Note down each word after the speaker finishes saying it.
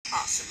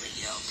possibly,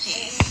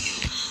 paying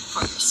you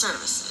for your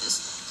services,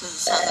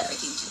 because it has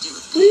everything to do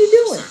with paying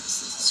for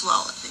services as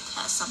well, if it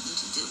has something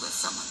to do with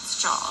someone's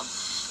job,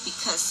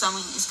 because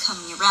someone is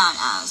coming around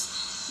as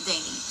they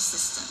need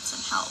assistance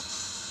and help.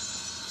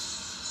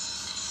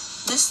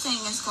 This thing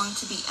is going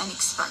to be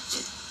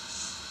unexpected.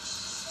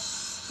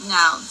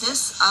 Now,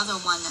 this other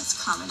one that's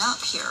coming up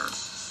here.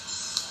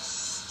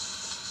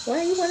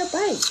 Why do you want to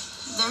bite?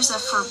 There's a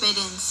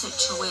forbidden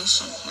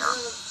situation here.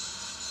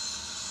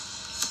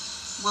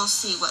 We'll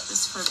see what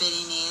this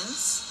forbidden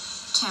is.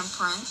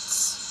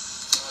 Temperance.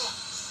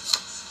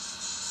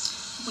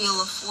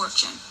 Wheel of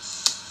Fortune.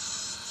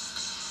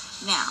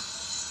 Now,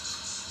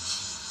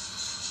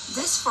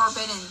 this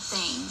forbidden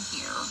thing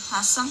here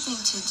has something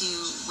to do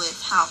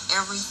with how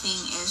everything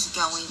is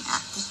going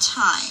at the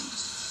time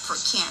for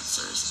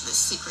Cancers. The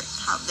secret,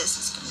 how this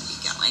is going to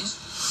be going.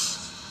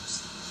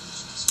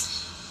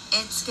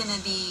 It's going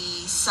to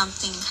be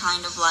something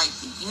kind of like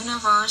the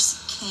universe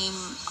came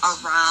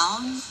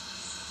around,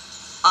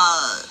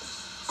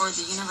 or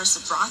the universe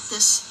brought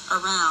this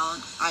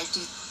around. I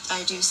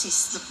do see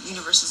the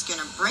universe is going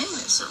to bring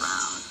this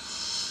around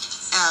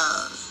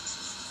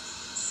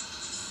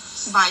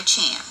by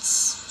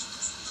chance.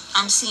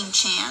 I'm seeing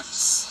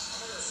chance,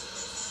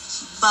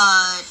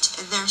 but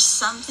there's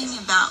something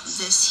about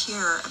this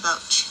here,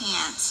 about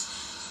chance,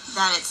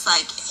 that it's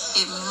like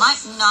it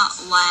might not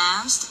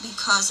last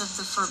because of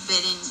the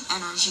forbidden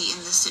energy in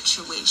the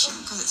situation,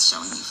 because it's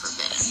showing you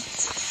forbidden.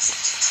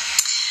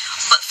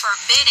 But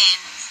forbidden,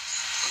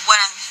 what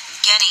I'm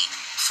getting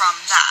from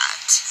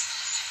that,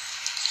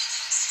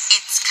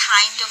 it's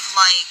kind of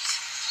like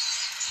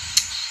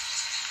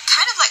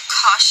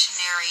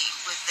cautionary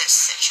with this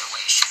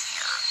situation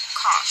here.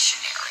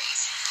 Cautionary.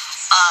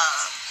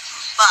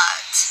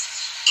 But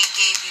it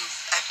gave you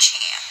a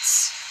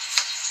chance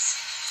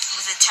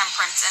with the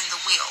Temperance and the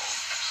Wheel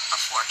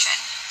of Fortune.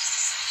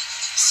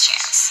 It's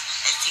chance.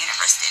 The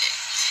universe did it.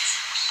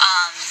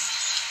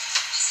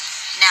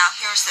 Now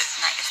here's the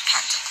Knight of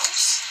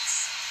Pentacles.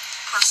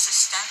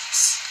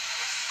 Persistence.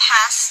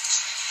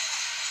 Past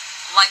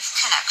life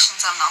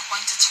connections. I'm not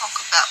going to talk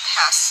about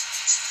past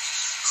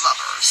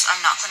lovers.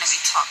 I'm not going to be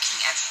talking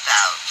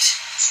about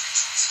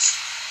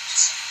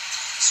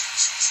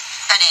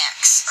an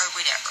ex or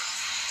whatever.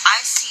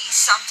 I see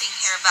something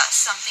here about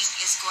something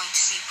is going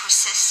to be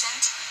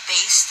persistent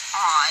based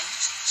on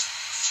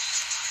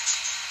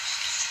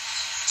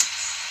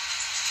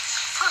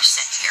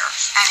person here,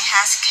 and it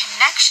has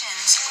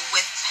connections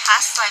with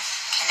past life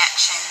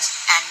connections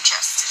and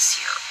justice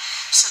here.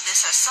 So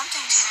this has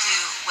something to do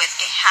with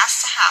it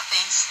has to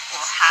happen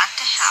or had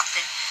to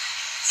happen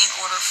in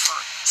order for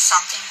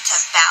something to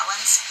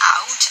balance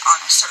out on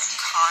a certain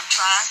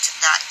contract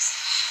that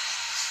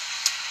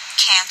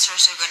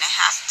Cancers are going to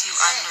have to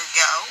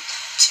undergo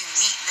to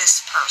meet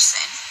this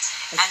person.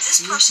 And this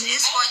person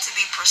is going to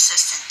be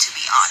persistent, to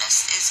be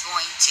honest, is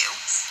going to.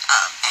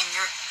 And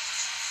I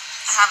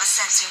have a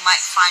sense you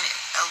might find it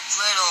a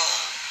little...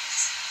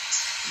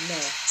 No.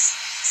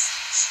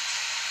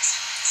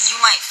 You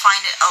might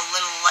find it a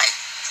little, like,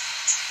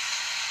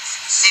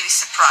 maybe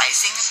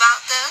surprising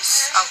about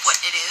this, of what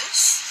it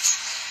is.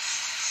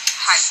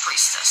 High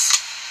Priestess.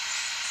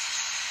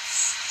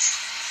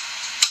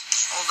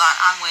 Hold on,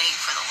 I'm waiting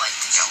for the light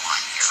to go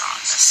on here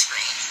on the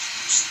screen.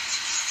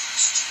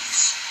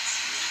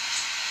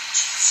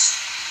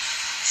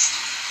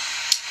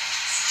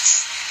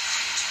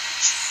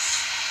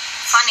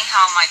 Funny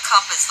how my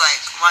cup is like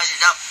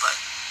lighted up, but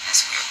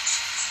it's weird.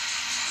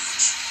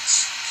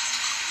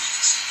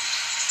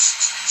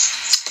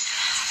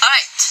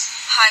 Alright,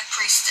 High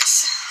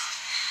Priestess.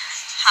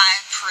 High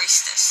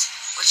Priestess,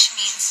 which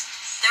means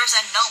there's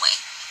a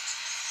knowing.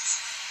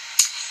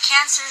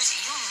 Cancers,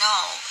 you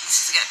know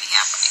this is going to be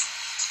happening.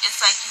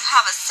 It's like you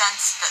have a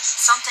sense that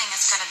something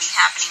is going to be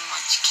happening,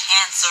 which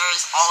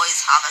Cancers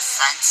always have a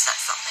sense that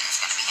something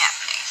is going to be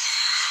happening.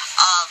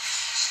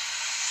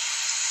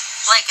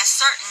 Like a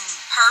certain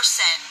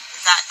person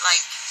that,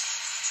 like,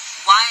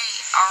 why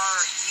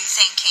are you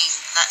thinking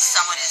that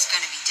someone is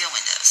going to be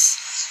doing this?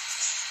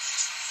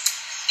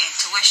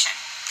 Intuition.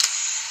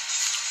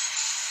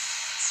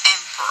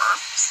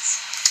 Emperor.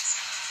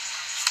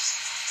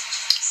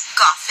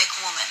 Gothic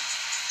woman.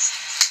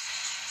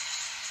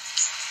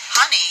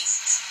 Honey,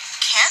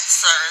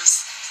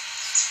 Cancers,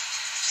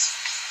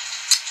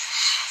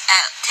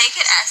 take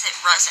it as it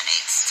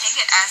resonates. Take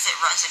it as it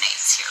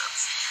resonates here.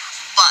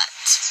 But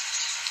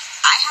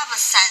I have a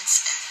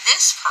sense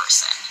this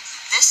person,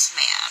 this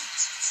man,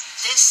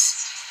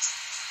 this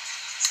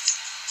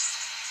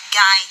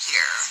guy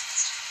here,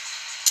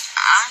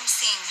 I'm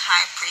seeing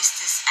High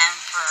Priestess,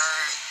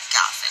 Emperor,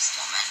 Gothic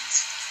woman.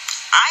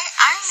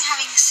 I'm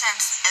having a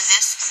sense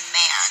this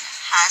man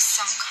has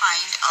some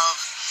kind of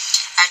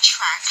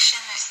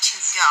attraction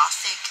to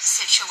Gothic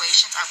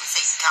situations. I would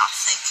say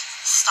Gothic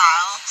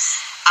style.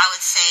 I would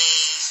say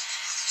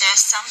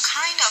there's some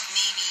kind of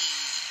maybe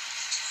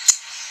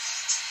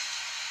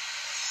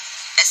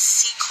a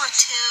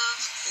secretive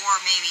or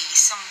maybe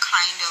some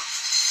kind of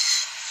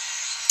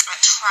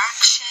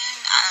attraction,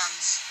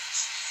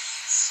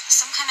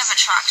 some kind of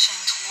attraction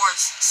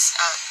towards,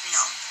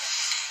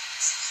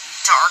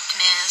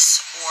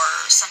 darkness, or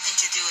something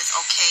to do with,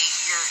 okay,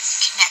 you're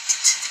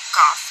connected to the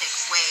Gothic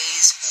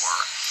ways, or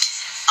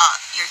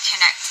you're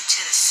connected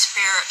to the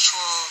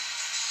spiritual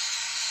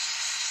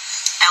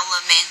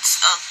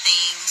elements of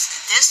things.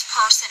 This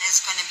person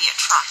is going to be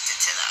attracted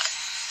to that.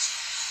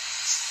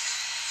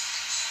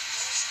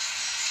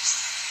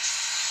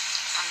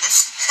 And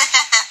this,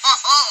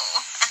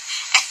 oh,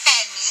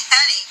 and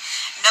honey,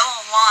 no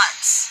one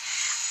wants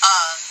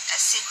a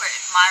secret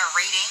admirer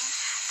reading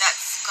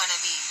that's going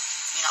to be,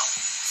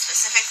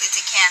 specifically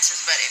to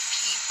Cancers. But if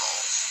people,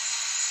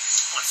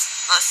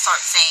 let's start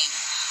saying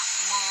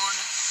moon,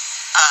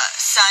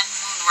 sun,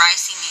 moon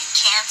rising in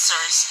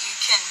Cancers, you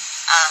can,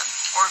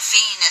 or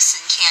Venus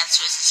in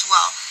Cancers as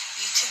well,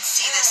 you can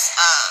see this,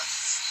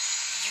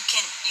 you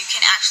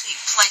can actually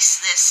place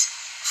this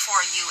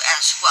for you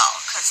as well,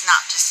 because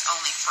not just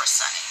only for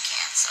sun in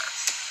Cancer.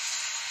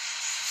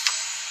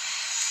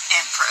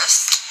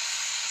 Empress,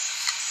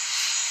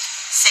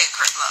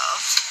 sacred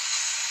love,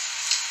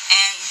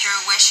 and your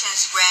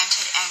wishes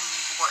granted and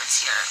rewards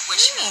here,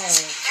 which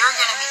means you're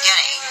going to be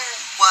getting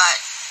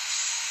what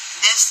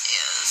this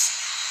is.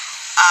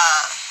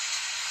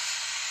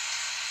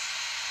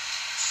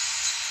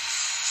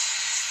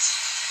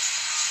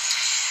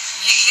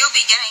 You'll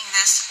be getting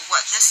this,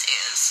 what this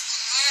is.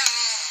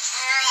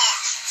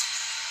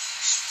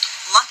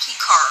 Lucky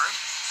card,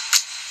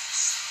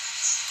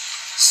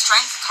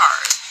 strength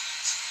card,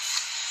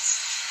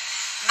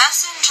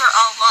 messenger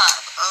of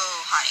love.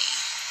 Oh, honey.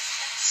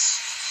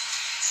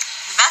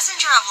 The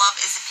messenger of love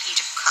is the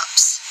Page of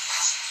Cups,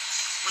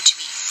 which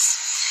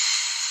means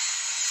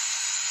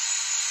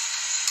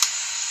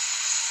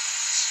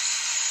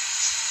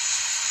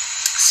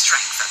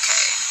strength.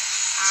 Okay.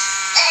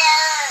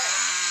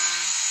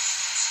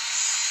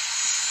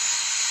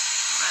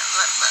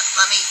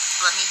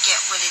 Let me get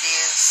what it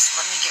is.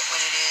 Let me get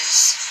what it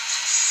is.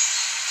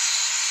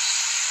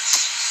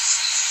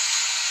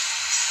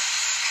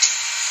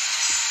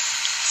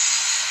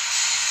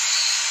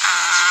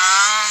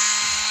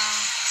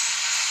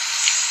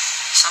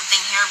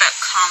 Something here about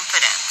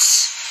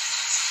confidence.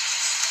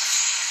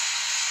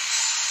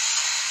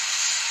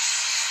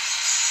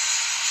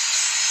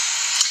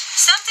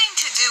 Something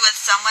to do with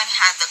someone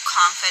had the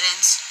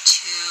confidence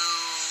to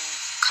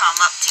come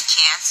up to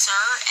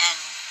Cancer and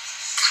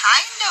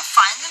kind of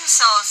find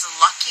themselves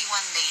lucky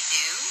when they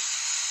do.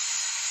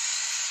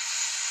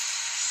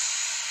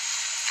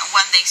 And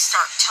when they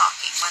start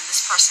talking, when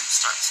this person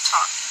starts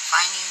talking,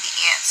 finding the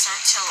answer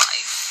to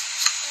life.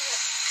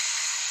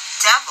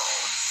 Devil.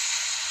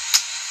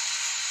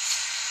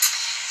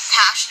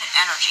 Passionate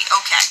energy.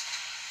 Okay.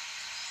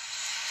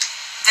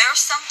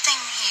 There's something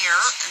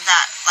here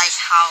that, like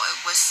how it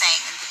was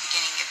saying in the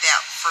beginning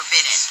about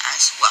forbidden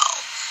as well.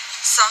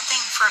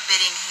 Something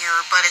forbidden here,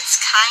 but it's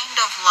kind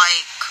of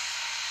like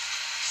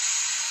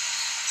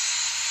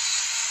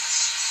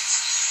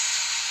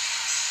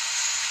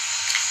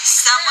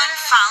someone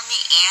found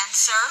the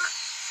answer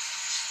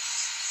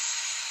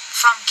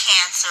from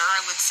Cancer.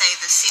 I would say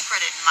the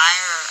secret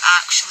admirer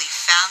actually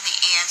found the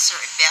answer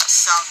about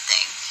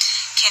something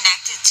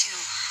connected to,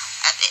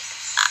 I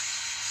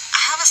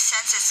have a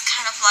sense it's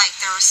kind of like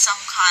there was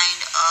some kind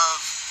of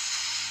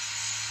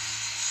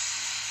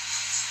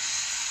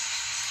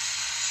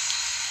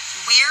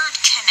weird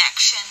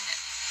connection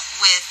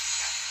with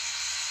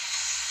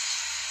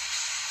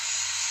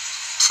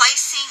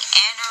placing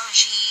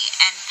energy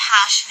and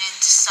passion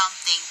into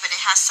something, but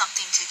it has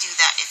something to do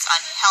that it's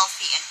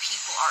unhealthy and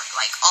people are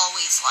like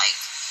always like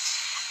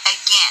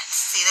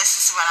against. See, this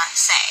is what I'm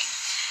saying.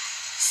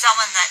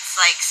 Someone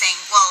that's like saying,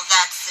 well,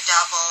 that's the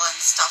devil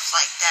and stuff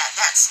like that.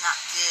 That's not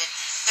good.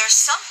 There's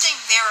something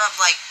there of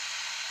like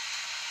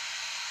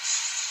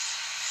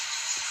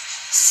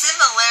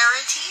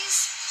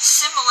similarities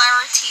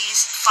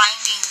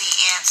finding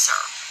the answer.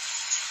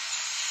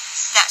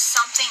 That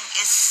something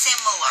is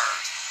similar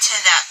to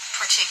that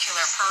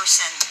particular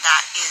person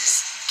that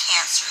is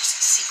Cancer's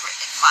secret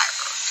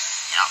admirer.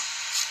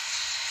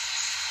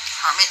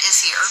 Hermit is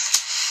here.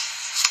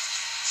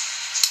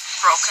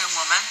 Broken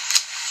woman.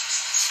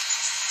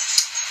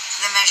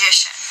 The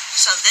Magician.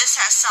 So this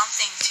has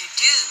something to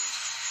do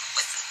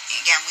with,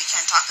 again, we can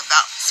talk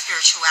about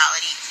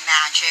spirituality,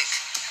 magic.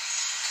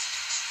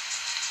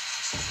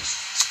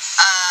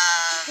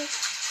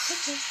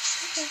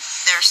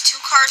 There's two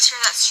cards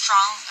here that's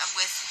strong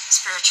with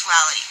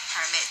spirituality,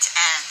 Hermit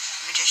and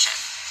Magician.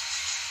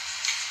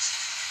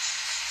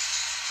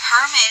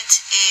 Hermit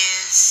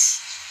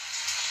is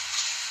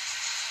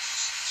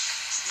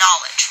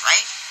knowledge,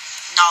 right?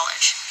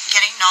 Knowledge.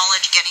 Getting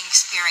knowledge, getting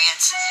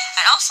experience,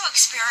 and also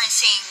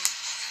experiencing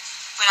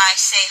what I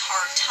say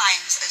hard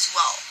times as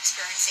well.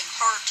 Experiencing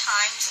hard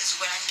times is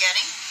what I'm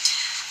getting.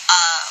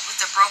 With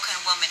the broken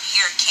woman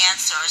here,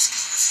 Cancers,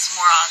 because this is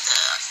more on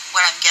the,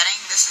 what I'm getting,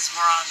 this is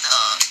more on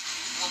the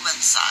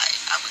woman's side.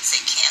 I would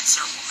say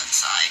Cancer woman's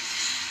side,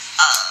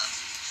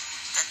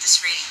 that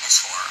this reading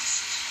is for.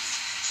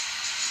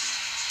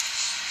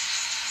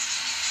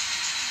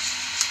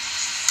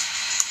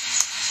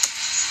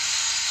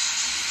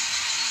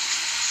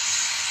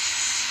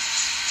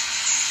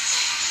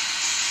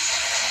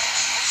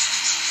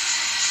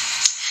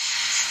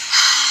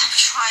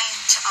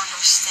 to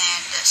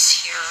understand this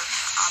here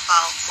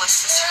about what's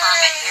this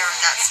hermit here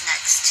that's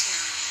next to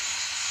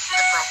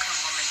the broken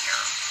woman here.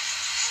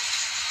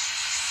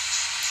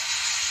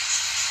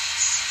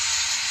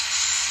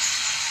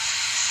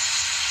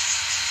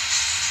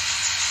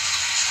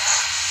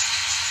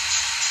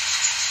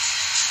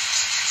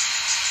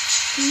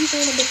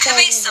 Could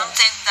be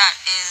something that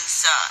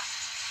is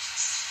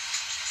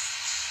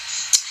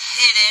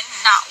hidden,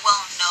 not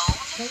well known,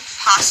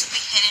 possibly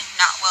hidden,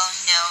 not well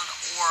known,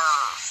 or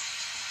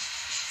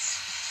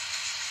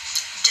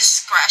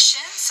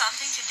discretion,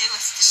 something to do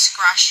with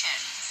discretion.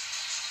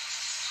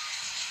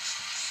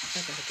 I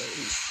gotta go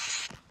eat.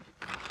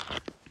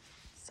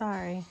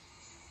 Sorry.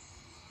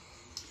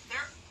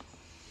 There.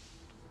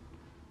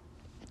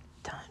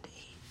 Time to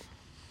eat.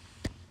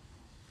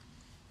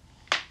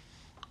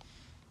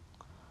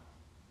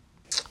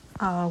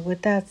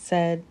 With that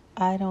said,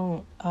 I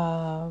don't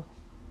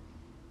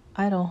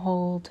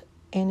hold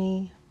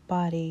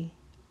anybody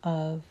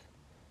of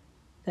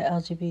the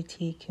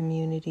LGBT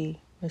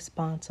community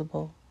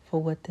responsible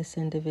for what this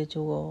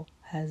individual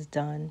has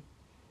done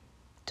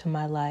to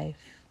my life.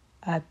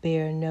 I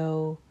bear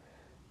no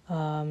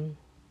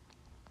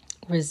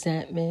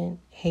resentment,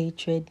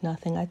 hatred,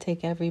 nothing. I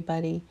take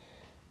everybody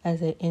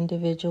as an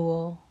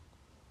individual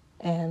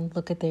and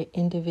look at their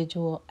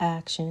individual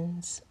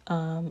actions.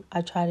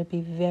 I try to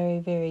be very,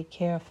 very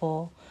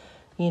careful,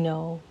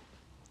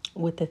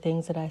 with the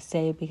things that I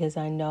say, because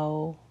I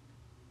know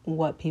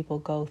what people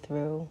go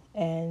through,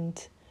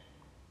 and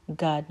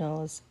God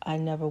knows I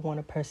never want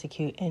to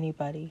persecute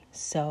anybody.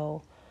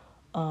 So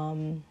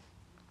I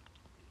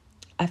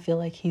feel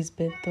like he's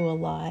been through a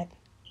lot,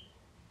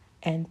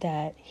 and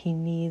that he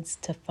needs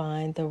to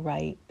find the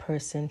right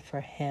person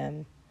for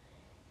him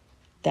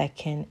that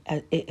can,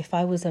 if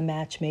I was a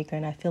matchmaker,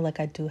 and I feel like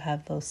I do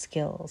have those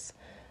skills,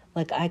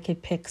 like I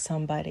could pick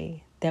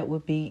somebody that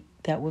would be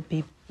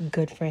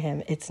good for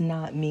him. It's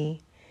not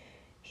me.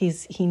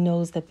 He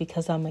knows that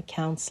because I'm a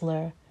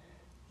counselor,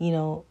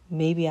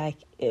 maybe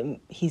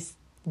he's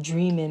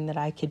dreaming that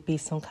I could be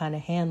some kind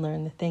of handler.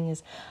 And the thing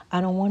is, I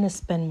don't want to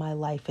spend my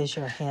life as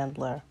your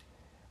handler.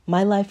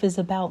 My life is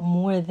about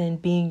more than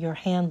being your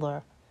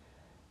handler.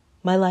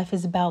 My life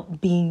is about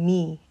being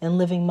me and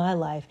living my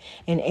life.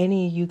 And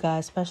any of you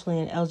guys, especially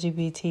in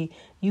LGBT,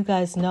 you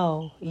guys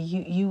know,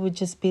 you would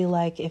just be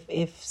like,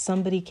 if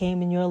somebody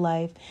came in your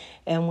life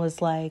and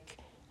was like,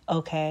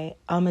 okay,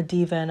 I'm a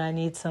diva and I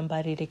need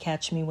somebody to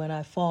catch me when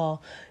I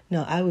fall.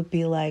 No, I would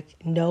be like,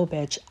 no,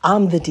 bitch,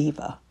 I'm the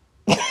diva.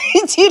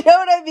 Do you know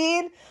what I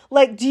mean?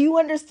 Like, do you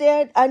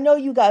understand? I know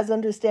you guys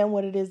understand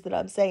what it is that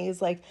I'm saying.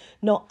 It's like,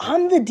 no,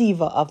 I'm the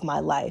diva of my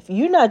life.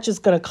 You're not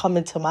just going to come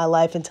into my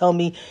life and tell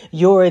me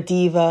you're a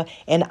diva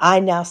and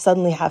I now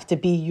suddenly have to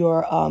be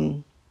your,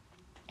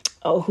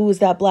 who is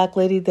that black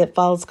lady that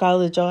followed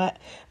Scarlett Johansson?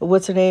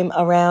 What's her name?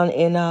 Around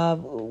in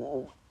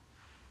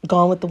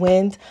Gone with the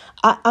Wind.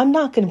 I'm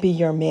not going to be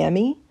your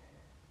mammy.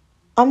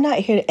 I'm not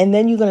here. And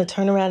then you're going to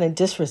turn around and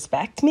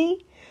disrespect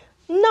me?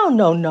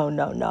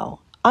 No.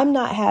 I'm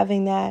not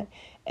having that.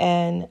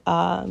 And,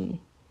 the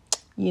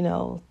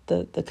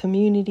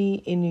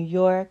community in New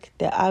York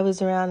that I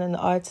was around in the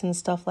arts and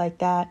stuff like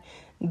that,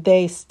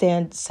 they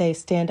stand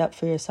up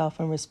for yourself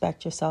and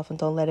respect yourself and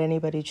don't let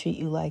anybody treat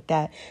you like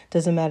that.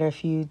 Doesn't matter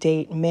if you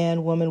date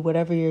man, woman,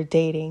 whatever you're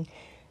dating,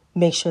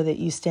 make sure that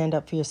you stand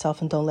up for yourself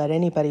and don't let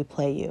anybody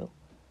play you.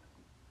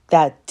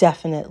 That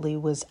definitely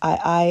was,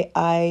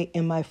 I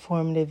in my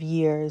formative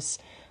years,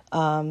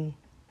 I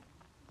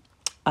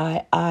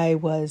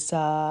was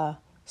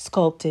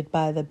sculpted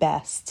by the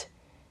best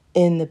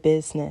in the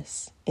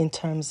business in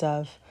terms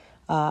of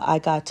I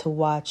got to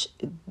watch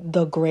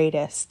the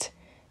greatest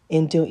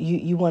in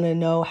you want to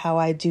know how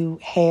I do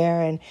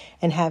hair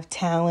and have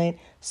talent.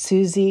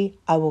 Susie,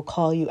 I will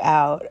call you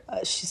out.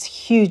 She's a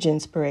huge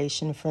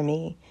inspiration for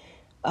me.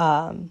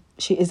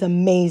 She is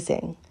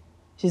amazing.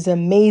 She's an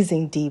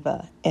amazing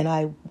diva. And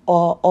I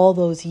all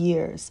those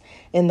years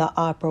in the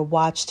opera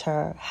watched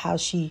her, how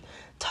she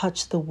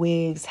touched the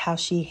wigs, how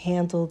she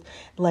handled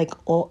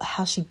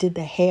how she did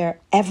the hair,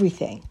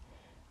 everything.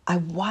 I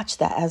watched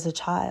that as a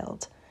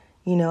child.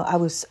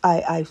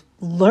 I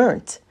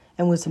learned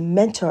and was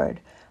mentored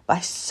by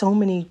so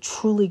many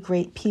truly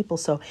great people.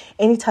 So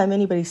anytime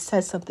anybody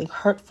says something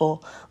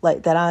hurtful,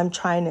 like that I'm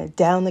trying to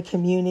down the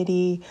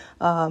community,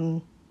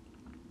 or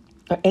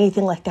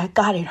anything like that,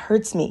 God, it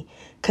hurts me,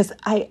 because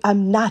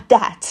I'm not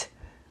that.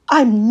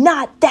 I'm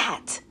not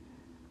that.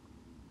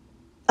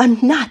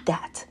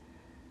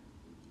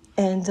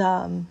 And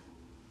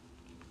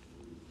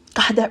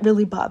God, that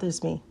really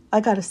bothers me. I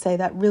got to say,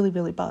 that really,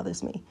 really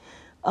bothers me.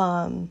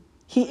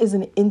 He is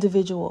an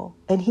individual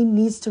and he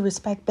needs to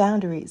respect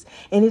boundaries.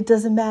 And it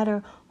doesn't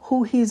matter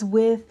who he's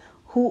with,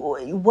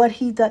 what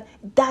he does.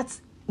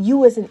 That's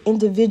you as an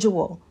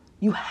individual.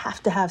 You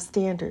have to have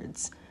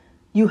standards.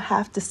 You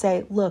have to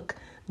say, look,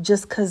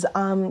 just because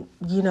I'm,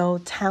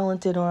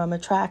 talented or I'm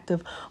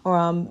attractive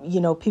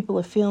or people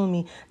are feeling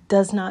me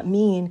does not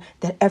mean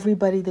that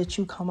everybody that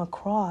you come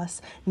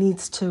across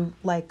needs to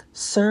like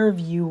serve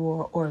you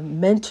or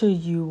mentor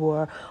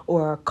you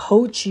or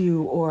coach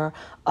you or,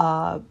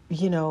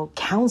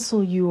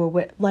 counsel you or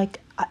what. Like,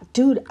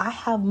 dude, I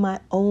have my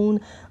own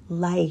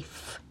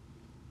life.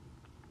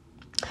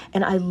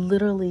 And I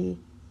literally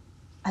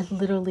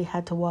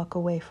had to walk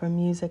away from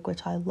music,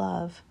 which I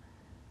love,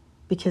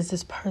 because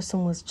this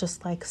person was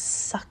just like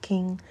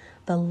sucking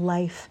the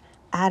life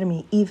out of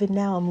me. Even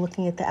now, I'm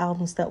looking at the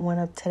albums that went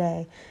up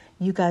today.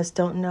 You guys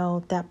don't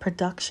know that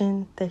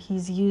production that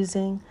he's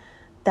using,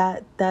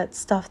 that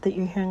stuff that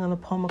you're hearing on the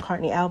Paul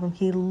McCartney album.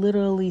 He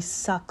literally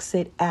sucks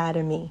it out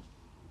of me.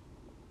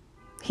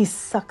 He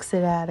sucks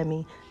it out of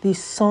me.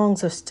 These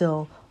songs are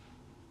still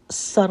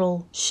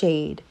subtle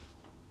shade.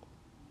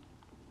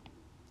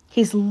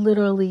 He's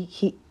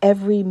literally,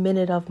 every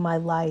minute of my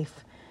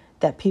life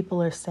that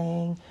people are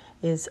saying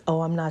is,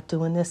 oh, I'm not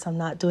doing this, I'm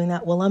not doing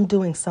that. Well, I'm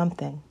doing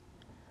something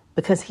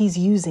because he's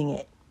using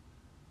it.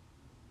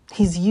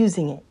 He's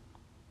using it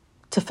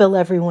to fill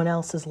everyone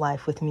else's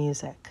life with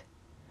music.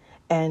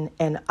 And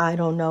I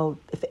don't know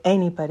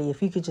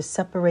if you could just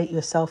separate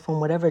yourself from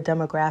whatever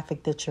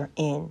demographic that you're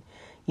in,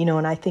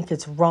 and I think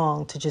it's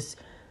wrong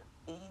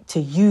to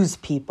use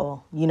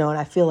people, and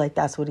I feel like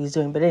that's what he's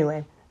doing. But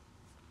anyway,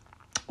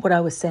 what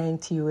I was saying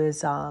to you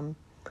is,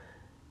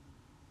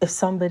 if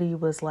somebody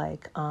was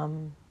like,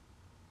 doing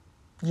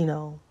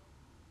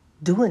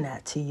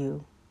that to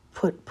you,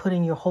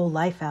 putting your whole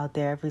life out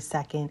there every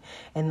second,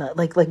 and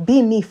like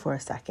be me for a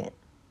second.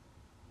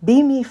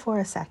 Be me for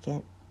a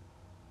second.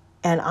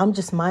 And I'm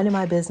just minding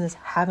my business,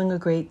 having a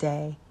great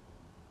day.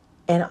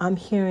 And I'm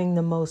hearing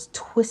the most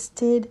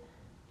twisted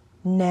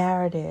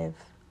narrative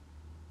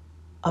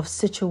of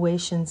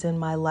situations in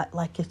my life.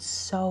 Like, it's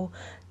so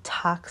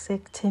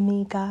toxic to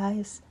me,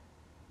 guys.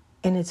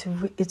 And it's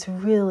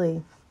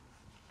really,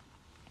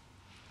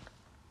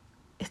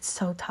 it's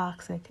so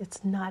toxic.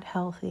 It's not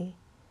healthy.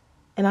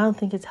 And I don't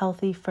think it's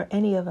healthy for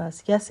any of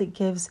us. Yes, it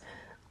gives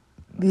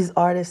these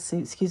artists,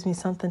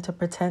 something to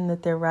pretend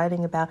that they're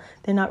writing about.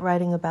 They're not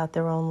writing about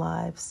their own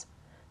lives.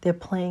 They're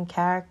playing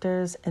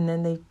characters, and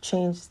then they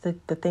change the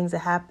things that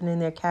happen in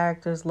their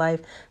character's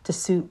life to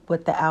suit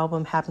what the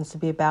album happens to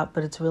be about.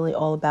 But it's really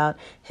all about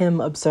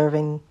him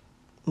observing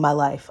my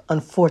life.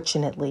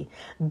 Unfortunately,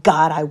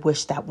 God, I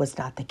wish that was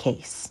not the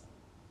case.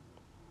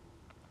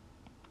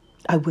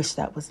 I wish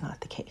that was not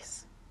the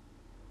case.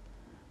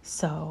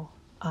 So,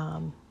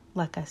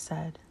 like I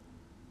said,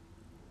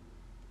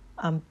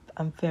 I'm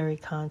very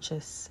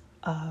conscious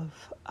of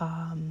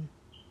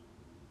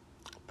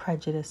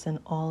prejudice in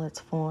all its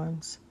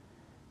forms,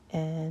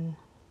 and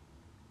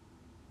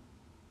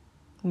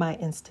my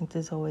instinct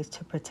is always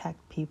to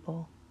protect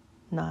people,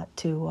 not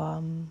to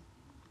I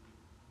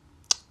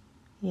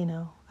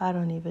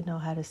don't even know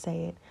how to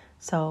say it.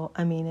 So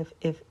I mean,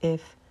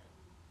 if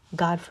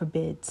God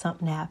forbid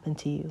something happened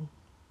to you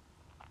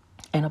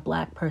and a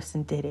black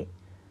person did it,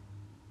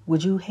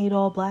 would you hate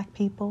all black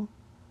people?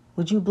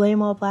 Would you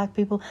blame all black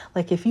people?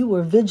 Like, if you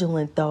were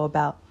vigilant, though,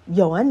 about,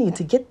 I need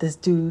to get this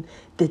dude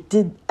that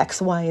did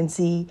X, Y, and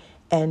Z,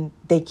 and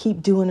they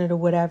keep doing it or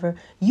whatever,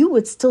 you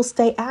would still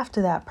stay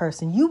after that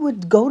person. You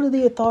would go to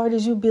the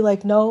authorities. You'd be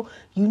like, no,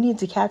 you need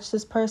to catch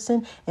this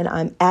person, and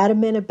I'm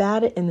adamant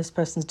about it, and this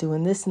person's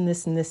doing this and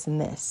this and this and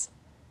this.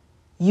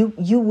 You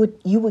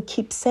would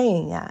keep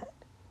saying that.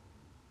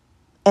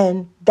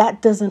 And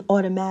that doesn't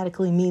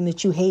automatically mean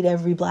that you hate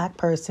every black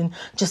person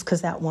just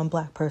because that one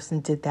black person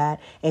did that,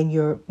 and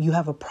you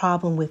have a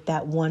problem with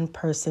that one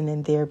person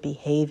and their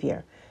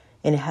behavior,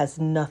 and it has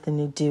nothing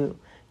to do.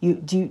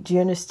 Do you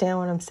understand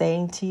what I'm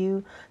saying to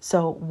you?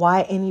 So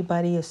why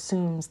anybody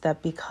assumes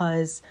that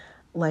because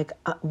what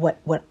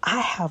I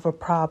have a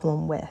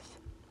problem with,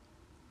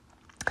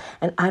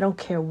 and I don't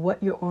care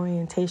what your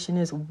orientation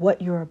is,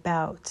 what you're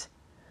about,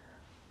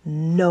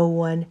 no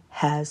one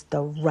has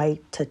the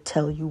right to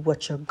tell you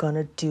what you're going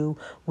to do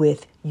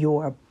with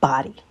your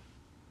body.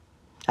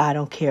 I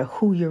don't care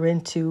who you're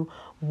into,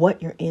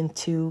 what you're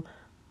into,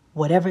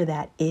 whatever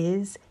that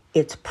is,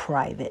 it's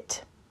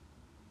private.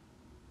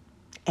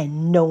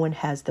 And no one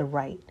has the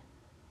right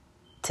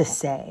to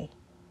say,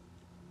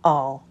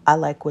 oh, I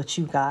like what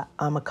you got,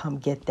 I'm going to come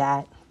get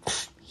that.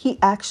 He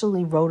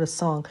actually wrote a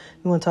song.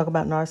 You want to talk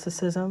about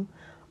narcissism?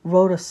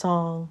 Wrote a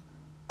song,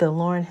 the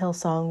Lauryn Hill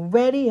song,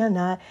 Ready or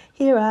Not,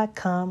 Here I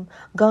Come,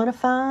 Gonna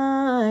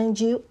Find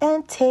You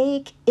and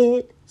Take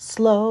It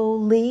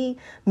Slowly,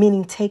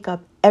 meaning take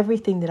up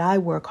everything that I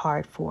work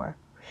hard for,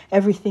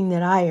 everything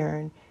that I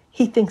earn.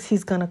 He thinks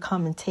he's going to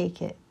come and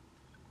take it.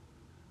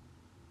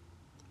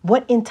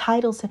 What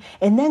entitles him?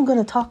 And then going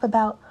to talk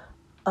about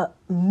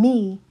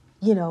me,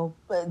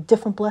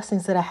 different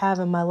blessings that I have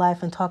in my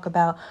life, and talk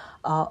about,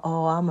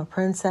 oh, I'm a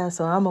princess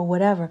or I'm a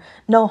whatever.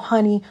 No,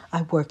 honey,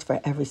 I worked for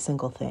every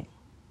single thing.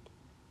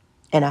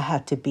 And I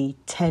have to be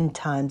 10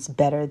 times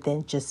better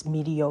than just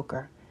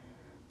mediocre,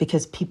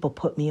 because people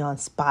put me on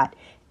spot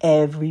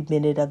every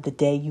minute of the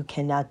day. You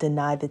cannot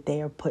deny that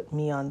they are putting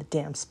me on the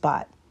damn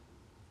spot.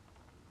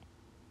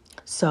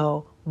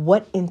 So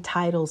what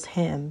entitles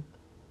him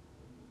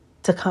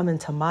to come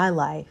into my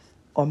life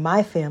or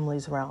my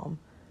family's realm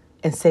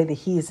and say that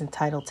he is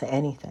entitled to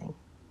anything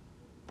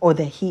or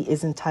that he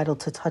is entitled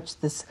to touch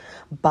this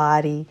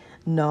body?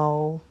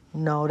 No,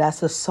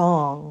 that's a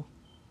song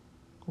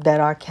that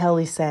R.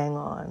 Kelly sang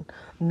on.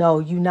 No,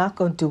 you're not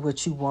going to do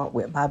what you want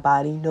with my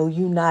body. No,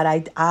 you're not.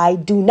 I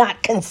do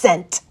not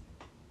consent.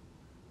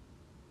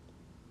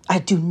 I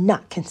do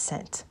not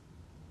consent.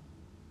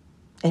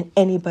 And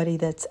anybody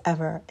that's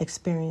ever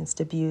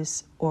experienced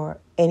abuse or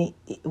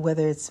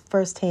whether it's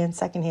firsthand,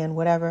 secondhand,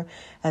 whatever,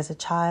 as a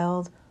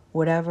child,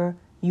 whatever,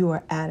 you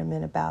are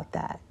adamant about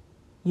that.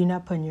 You're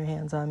not putting your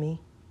hands on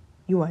me.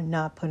 You are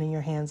not putting your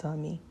hands on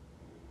me.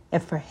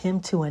 And for him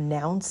to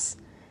announce,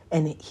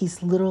 and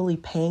he's literally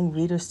paying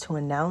readers to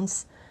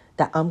announce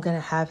that I'm going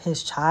to have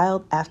his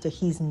child after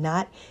he's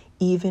not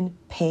even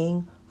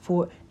paying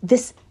for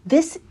this.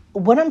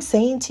 What I'm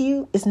saying to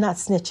you is not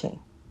snitching.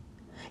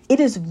 It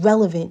is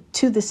relevant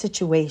to the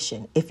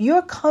situation. If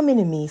you're coming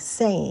to me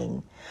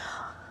saying,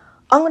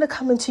 I'm going to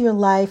come into your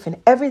life and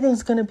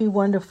everything's going to be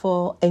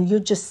wonderful, and you're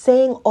just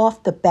saying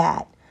off the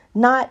bat,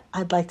 not,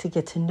 I'd like to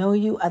get to know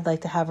you, I'd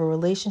like to have a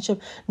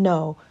relationship.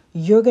 No,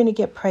 you're going to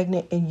get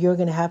pregnant and you're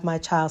going to have my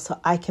child so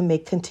I can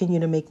continue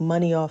to make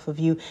money off of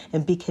you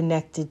and be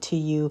connected to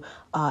you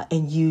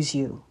and use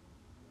you.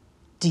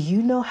 Do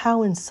you know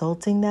how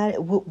insulting that is?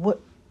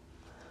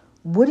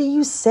 What are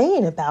you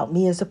saying about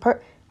me as a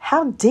person?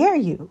 How dare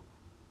you?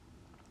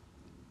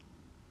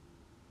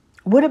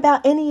 What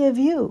about any of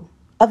you,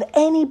 of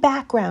any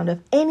background,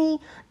 of any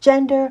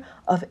gender,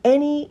 of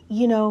any,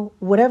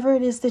 whatever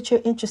it is that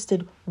you're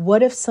interested?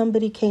 What if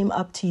somebody came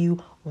up to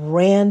you,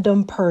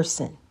 random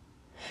person,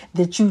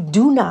 that you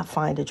do not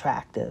find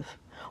attractive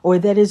or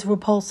that is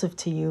repulsive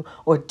to you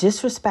or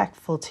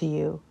disrespectful to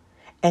you,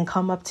 and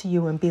come up to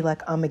you and be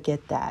like, I'm going to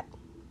get that?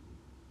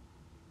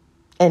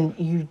 And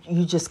you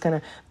just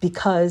going to,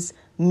 because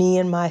me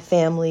and my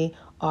family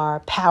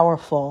are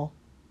powerful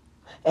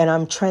and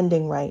I'm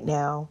trending right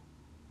now.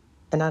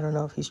 And I don't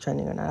know if he's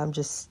trending or not. I'm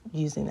just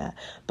using that.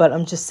 But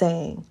I'm just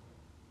saying,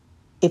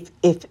 if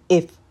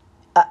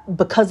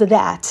because of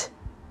that,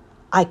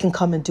 I can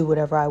come and do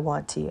whatever I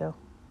want to you.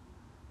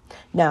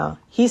 Now,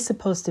 he's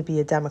supposed to be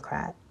a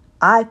Democrat.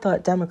 I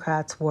thought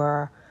Democrats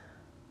were,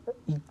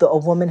 a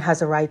woman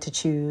has a right to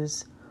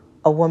choose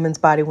a woman's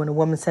body. When a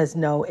woman says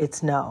no,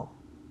 it's no.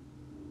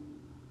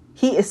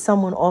 He is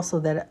someone also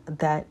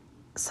that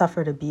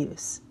suffered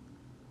abuse.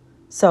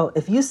 So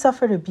if you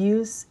suffered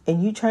abuse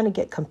and you trying to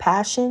get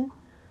compassion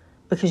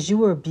because you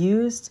were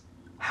abused,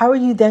 how are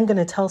you then going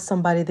to tell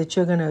somebody that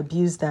you're going to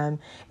abuse them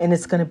and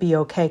it's going to be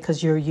okay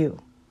because you're you?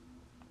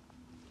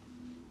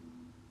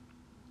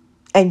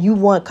 And you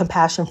want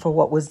compassion for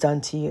what was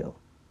done to you.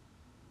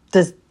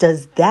 Does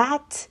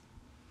that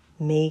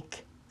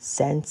make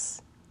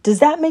sense? Does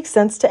that make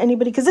sense to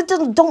anybody? Because it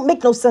don't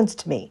make no sense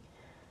to me.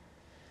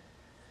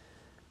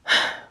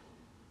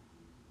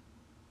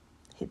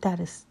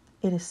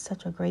 It is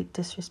such a great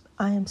disrespect.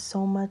 I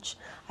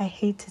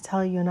hate to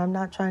tell you, and I'm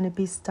not trying to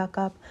be stuck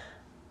up.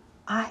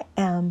 I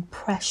am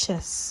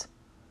precious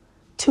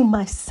to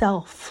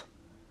myself.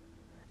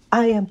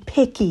 I am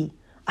picky.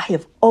 I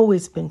have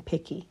always been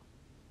picky.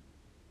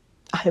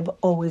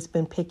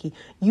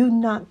 You're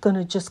not going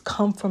to just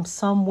come from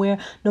somewhere,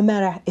 no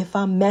matter if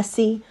I'm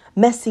messy.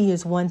 Messy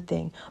is one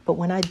thing, but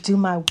when I do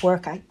my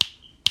work, I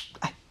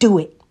do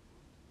it.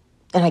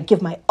 And I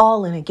give my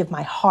all and I give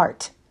my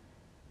heart.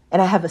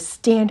 And I have a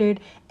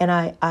standard and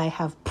I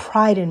have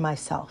pride in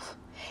myself.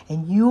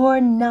 And you're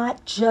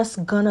not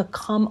just going to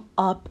come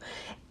up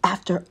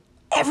after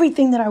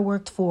everything that I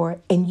worked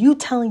for and you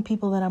telling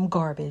people that I'm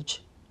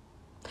garbage.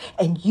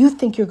 And you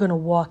think you're going to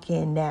walk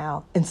in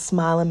now and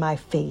smile in my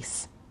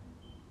face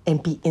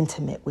and be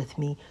intimate with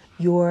me.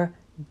 You're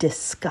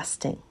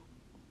disgusting.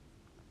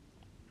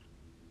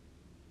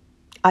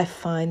 I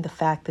find the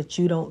fact that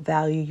you don't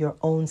value your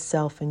own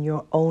self and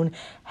your own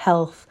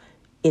health,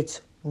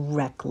 it's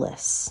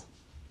reckless.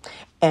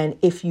 And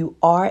if you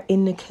are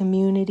in the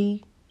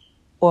community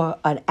or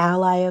an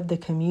ally of the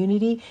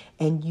community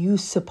and you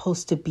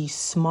supposed to be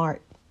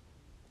smart,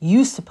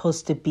 you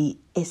supposed to be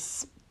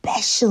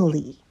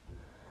especially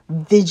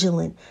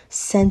vigilant,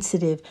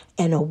 sensitive,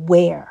 and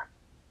aware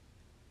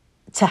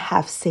to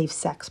have safe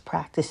sex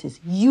practices.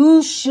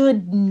 You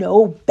should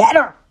know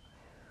better.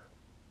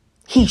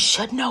 He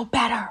should know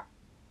better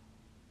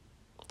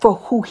for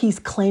who he's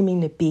claiming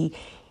to be.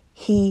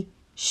 He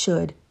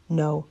should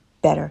know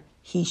better.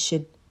 He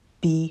should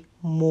be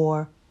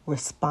more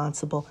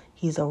responsible.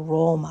 He's a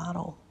role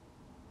model.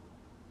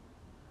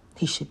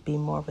 He should be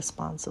more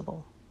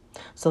responsible.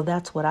 So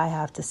that's what I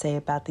have to say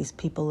about these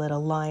people that are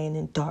lying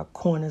in dark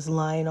corners,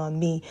 lying on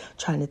me,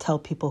 trying to tell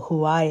people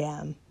who I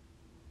am.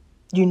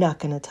 You're not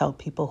going to tell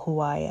people who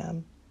I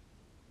am.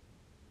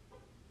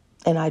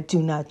 And I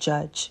do not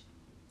judge.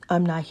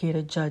 I'm not here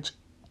to judge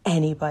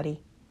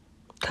anybody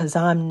because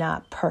I'm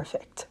not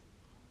perfect.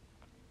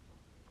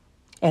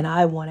 And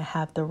I want to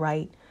have the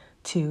right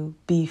to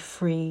be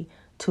free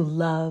to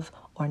love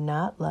or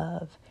not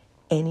love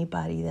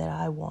anybody that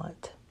I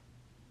want.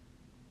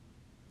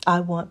 I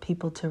want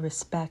people to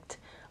respect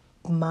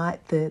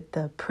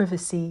the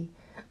privacy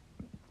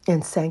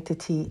and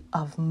sanctity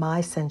of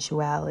my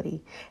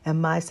sensuality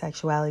and my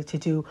sexuality, to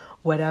do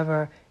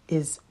whatever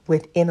is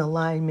within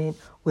alignment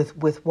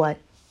with what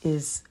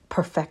is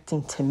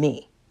perfecting to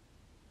me.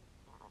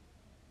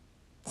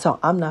 So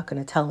I'm not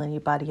going to tell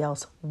anybody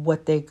else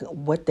what they're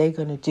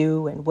going to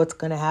do and what's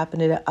going to happen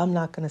to them. I'm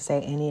not going to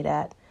say any of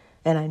that,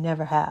 and I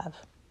never have.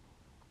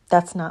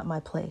 That's not my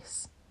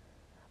place.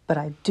 But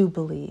I do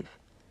believe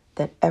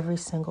that every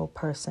single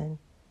person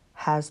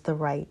has the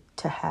right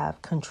to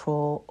have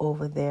control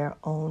over their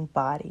own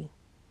body.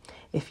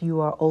 If you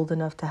are old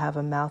enough to have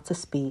a mouth to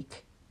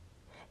speak,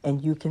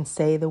 and you can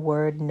say the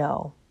word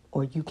no,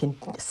 or you can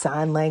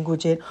sign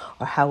language it,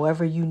 or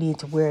however you need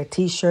to wear a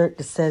t-shirt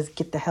that says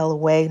get the hell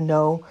away,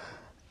 no,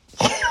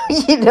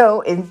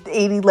 in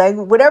 80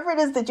 language, whatever it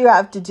is that you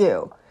have to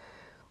do.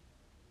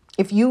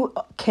 If you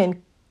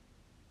can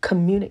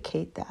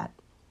communicate that,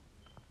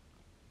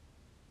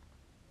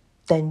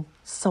 then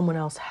someone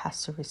else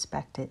has to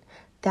respect it.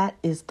 That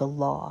is the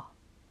law.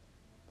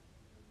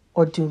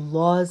 Or do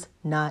laws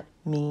not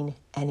mean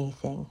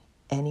anything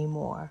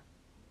anymore?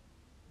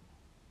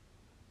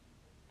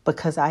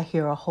 Because I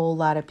hear a whole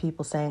lot of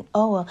people saying,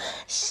 oh, well,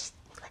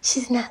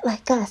 she's not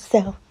like us,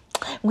 so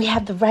we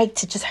have the right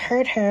to just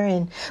hurt her,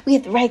 and we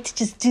have the right to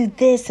just do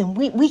this, and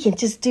we can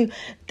just do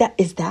that.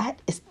 Is that?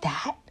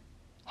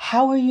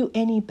 How are you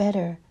any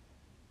better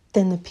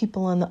than the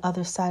people on the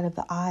other side of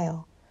the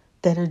aisle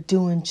that are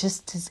doing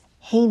just as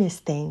heinous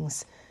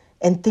things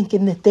and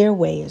thinking that their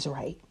way is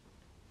right?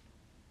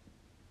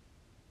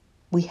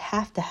 We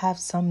have to have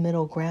some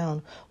middle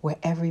ground where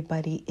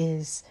everybody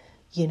is,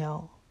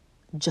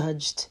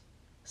 judged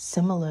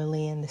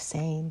similarly and the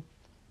same.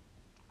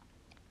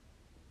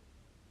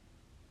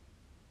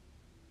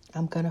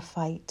 I'm going to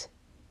fight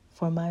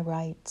for my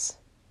rights.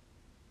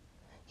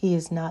 He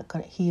is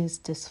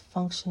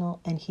dysfunctional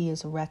and he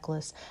is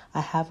reckless.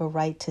 I have a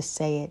right to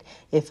say it.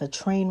 If a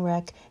train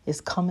wreck is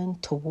coming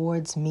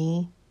towards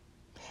me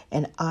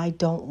and I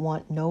don't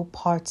want no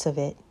parts of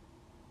it,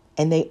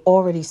 and they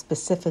already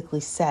specifically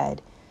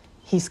said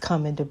he's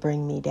coming to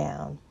bring me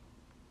down.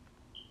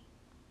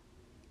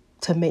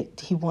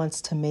 He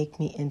wants to make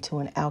me into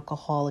an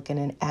alcoholic and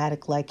an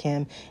addict like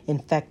him,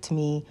 infect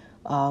me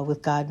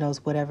with God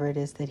knows whatever it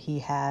is that he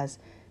has.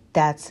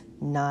 That's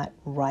not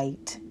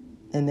right.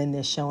 And then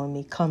they're showing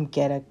me, come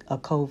get a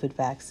COVID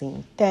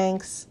vaccine.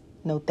 Thanks.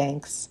 No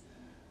thanks.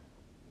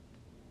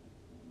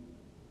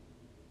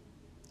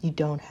 You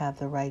don't have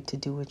the right to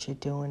do what you're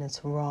doing.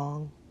 It's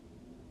wrong.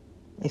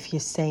 If you're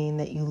saying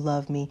that you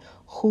love me,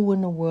 who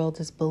in the world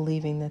is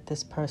believing that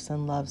this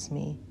person loves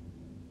me?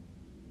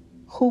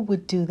 Who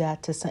would do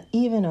that to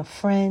even a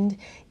friend,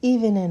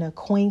 even an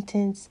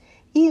acquaintance,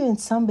 even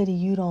somebody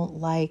you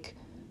don't like?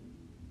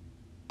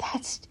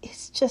 It's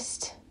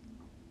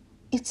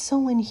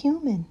so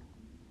inhuman.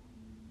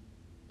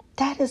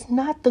 That is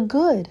not the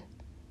good.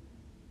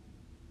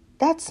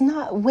 That's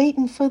not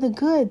waiting for the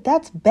good.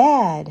 That's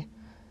bad.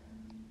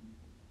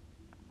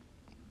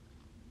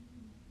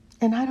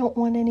 And I don't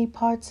want any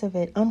parts of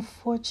it,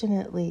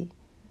 unfortunately.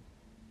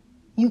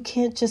 You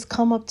can't just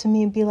come up to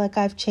me and be like,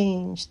 I've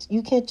changed.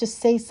 You can't just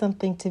say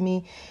something to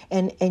me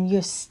and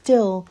you're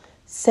still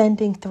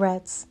sending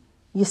threats.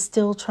 You're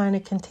still trying to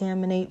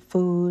contaminate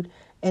food.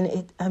 And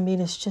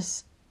it's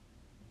just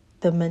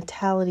the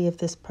mentality of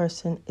this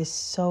person is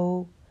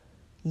so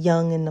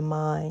young in the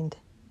mind.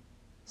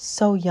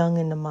 So young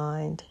in the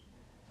mind.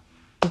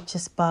 It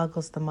just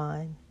boggles the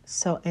mind.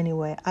 So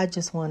anyway, I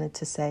just wanted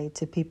to say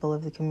to people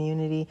of the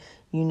community,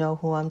 you know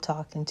who I'm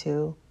talking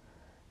to,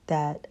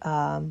 that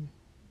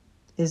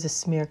there's a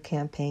smear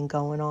campaign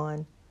going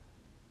on.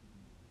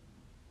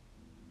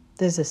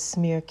 There's a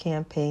smear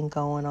campaign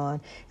going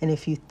on. And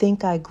if you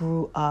think I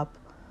grew up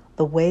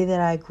the way that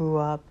I grew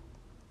up,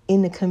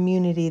 in the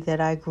community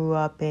that I grew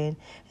up in,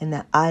 and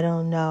that I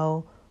don't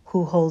know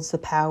who holds the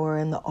power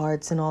in the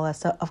arts and all that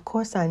stuff, of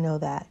course I know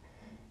that.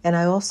 And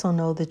I also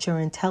know that you're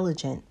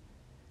intelligent.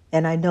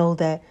 And I know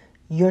that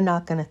you're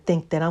not going to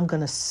think that I'm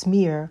going to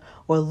smear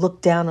or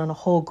look down on a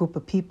whole group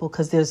of people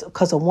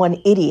because of one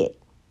idiot.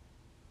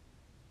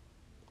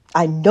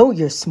 I know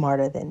you're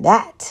smarter than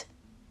that.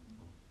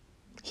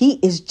 He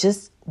is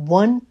just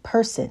one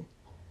person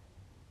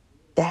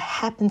that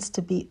happens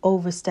to be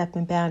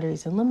overstepping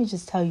boundaries. And let me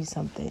just tell you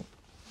something.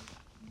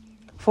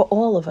 For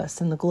all of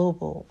us in the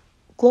global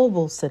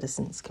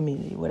citizens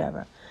community,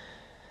 whatever,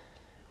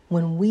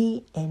 when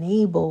we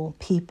enable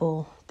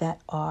people that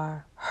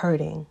are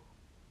hurting,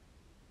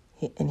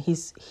 and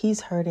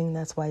he's hurting,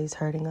 that's why he's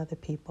hurting other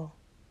people.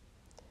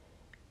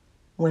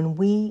 When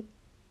we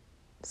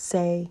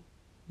say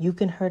you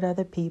can hurt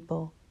other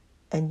people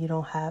and you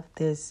don't have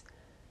this,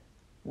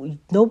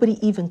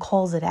 nobody even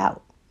calls it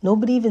out.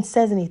 Nobody even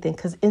says anything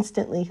because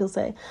instantly he'll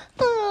say,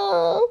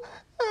 oh,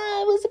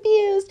 I was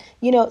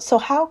abused. So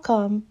how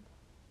come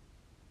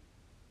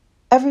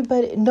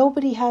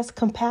nobody has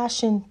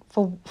compassion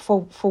for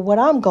what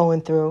I'm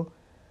going through?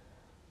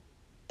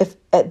 If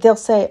they'll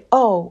say,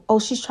 oh,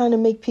 she's trying to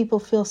make people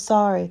feel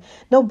sorry.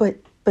 No, but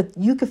But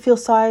you could feel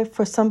sorry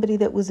for somebody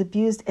that was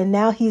abused and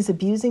now he's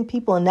abusing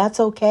people and that's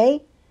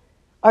okay?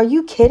 Are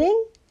you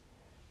kidding?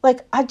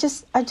 Like, I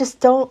just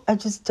don't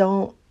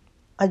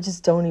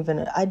even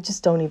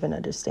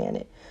understand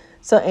it.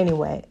 So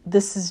anyway,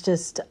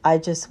 I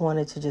just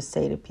wanted to just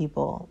say to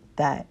people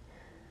that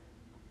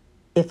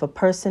if a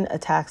person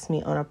attacks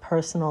me on a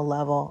personal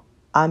level,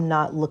 I'm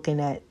not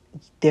looking at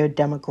their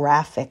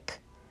demographic.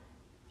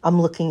 I'm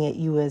looking at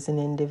you as an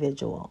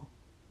individual.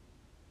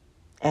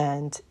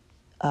 And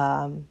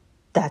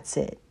that's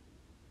it.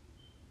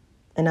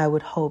 And I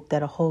would hope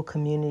that a whole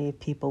community of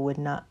people would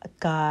not.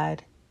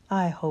 God,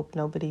 I hope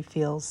nobody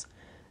feels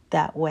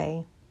that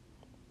way.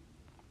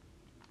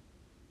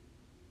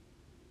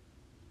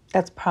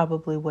 That's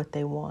probably what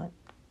they want.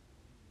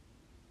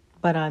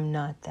 But I'm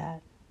not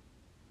that.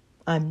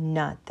 I'm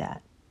not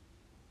that.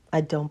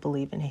 I don't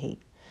believe in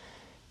hate.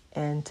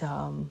 And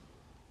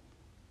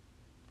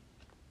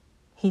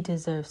he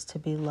deserves to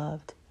be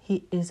loved.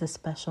 He is a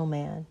special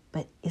man,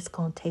 but it's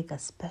going to take a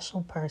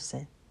special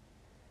person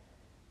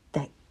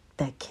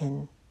that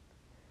can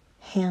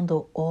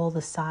handle all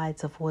the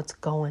sides of what's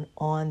going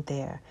on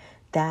there.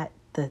 That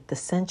the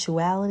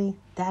sensuality,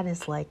 that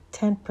is like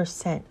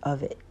 10%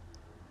 of it.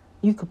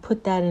 You could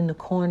put that in the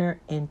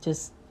corner and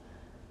just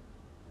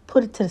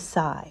put it to the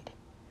side.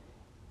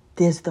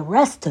 There's the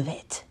rest of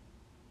it.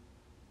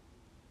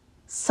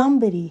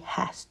 Somebody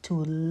has to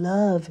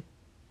love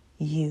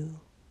you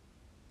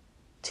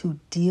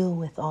to deal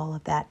with all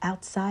of that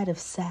outside of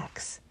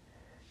sex.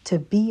 To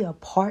be a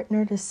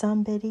partner to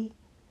somebody,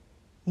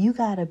 you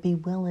got to be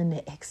willing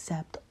to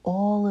accept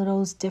all of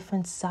those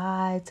different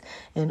sides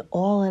and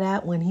all of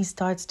that. When he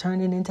starts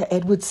turning into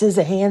Edward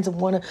Scissorhands and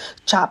want to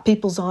chop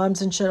people's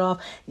arms and shit off,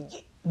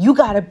 you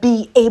got to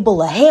be able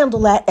to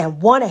handle that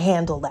and want to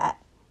handle that.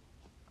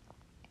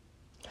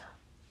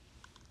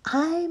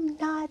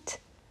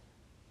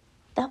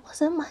 That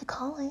wasn't my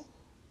calling.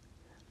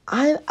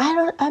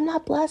 I'm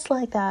not blessed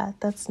like that.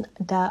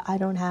 I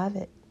don't have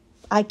it.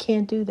 I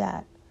can't do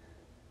that.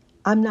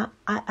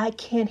 I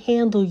can't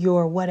handle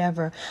your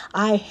whatever.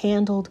 I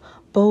handled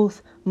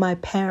both my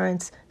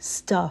parents'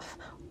 stuff,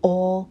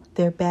 all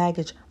their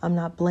baggage. I'm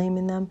not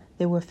blaming them.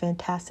 They were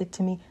fantastic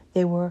to me.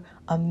 They were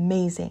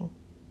amazing.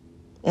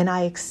 And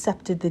I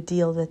accepted the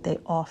deal that they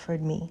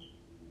offered me.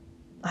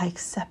 I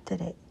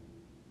accepted it.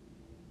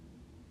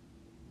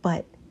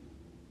 But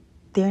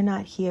they're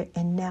not here,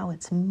 and now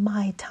it's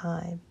my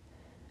time.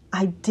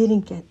 I did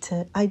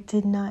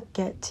not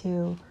get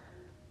to,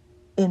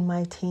 in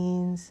my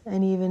teens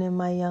and even in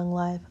my young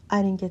life,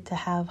 I didn't get to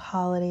have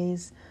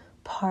holidays,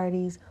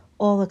 parties,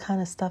 all the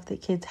kind of stuff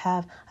that kids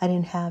have. I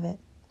didn't have it.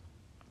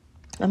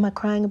 Am I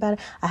crying about it?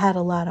 I had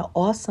a lot of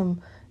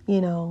awesome,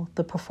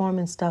 the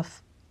performance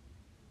stuff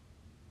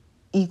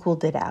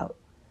equaled it out.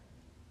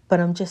 But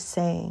I'm just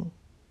saying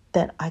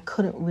that I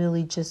couldn't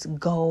really just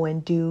go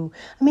and do.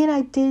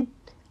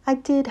 I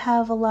did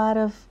have a lot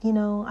of,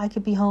 I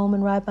could be home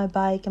and ride my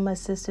bike, and my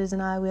sisters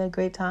and we had a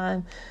great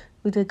time.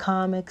 We did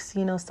comics,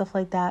 stuff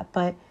like that.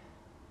 But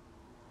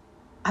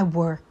I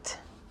worked.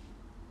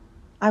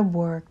 I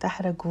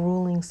had a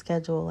grueling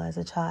schedule as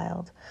a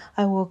child.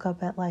 I woke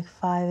up at like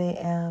 5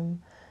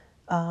 a.m.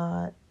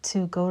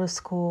 To go to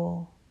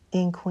school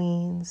in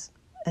Queens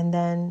and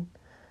then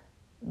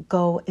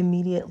go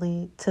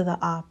immediately to the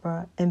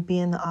opera and be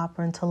in the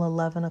opera until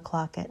 11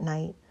 o'clock at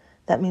night.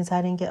 That means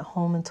I didn't get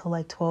home until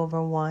like 12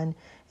 or 1,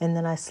 and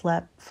then I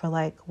slept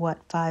for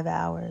 5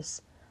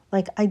 hours.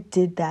 I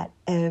did that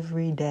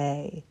every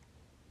day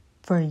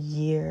for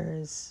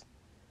years.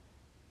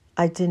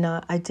 I did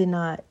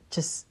not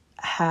just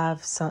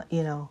have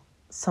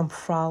some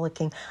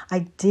frolicking. I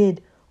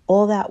did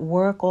all that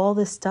work, all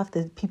this stuff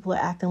that people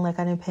are acting like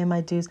I didn't pay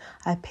my dues.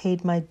 I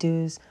paid my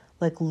dues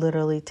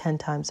literally 10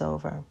 times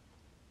over.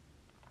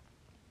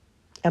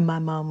 And my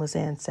mom was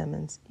Ann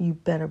Simmons. You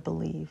better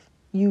believe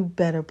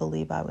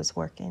I was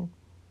working.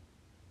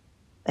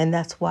 And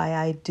that's why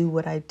I do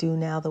what I do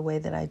now the way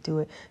that I do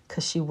it,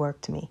 because she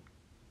worked me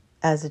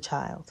as a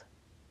child.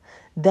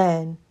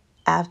 Then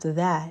after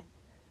that,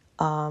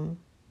 I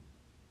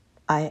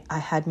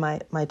had my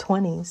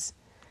 20s,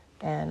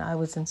 and I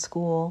was in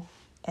school.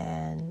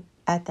 And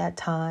at that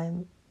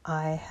time,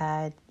 I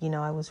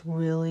was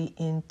really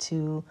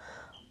into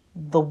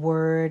the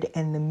word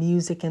and the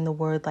music and the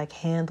word, like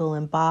Handel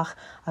and Bach.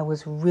 I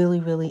was really,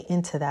 really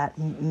into that,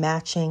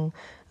 matching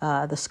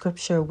the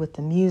scripture with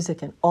the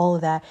music and all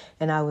of that.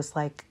 And I was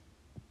I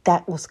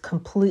was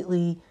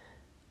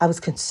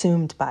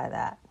consumed by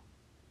that.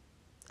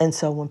 And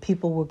so when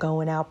people were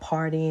going out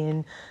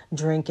partying,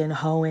 drinking,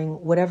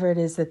 hoeing, whatever it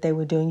is that they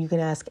were doing, you can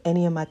ask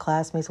any of my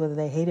classmates whether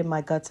they hated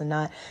my guts or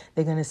not.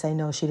 They're going to say,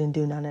 no, she didn't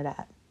do none of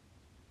that.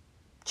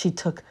 You're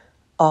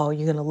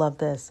going to love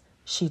this.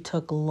 She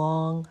took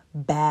long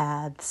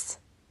baths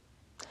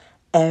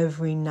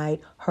every night.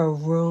 Her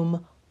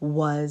room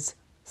was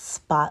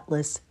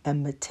spotless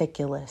and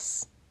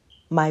meticulous.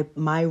 My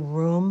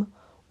room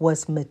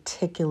was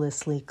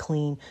meticulously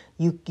clean.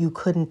 You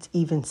couldn't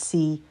even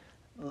see.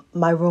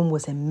 My room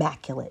was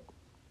immaculate.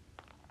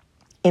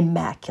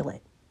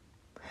 Immaculate.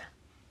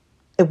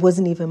 It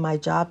wasn't even my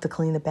job to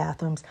clean the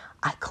bathrooms.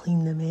 I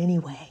cleaned them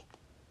anyway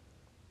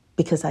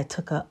because I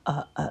took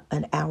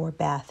an hour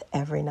bath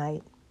every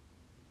night,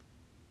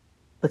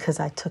 because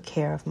I took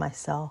care of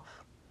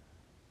myself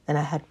and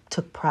I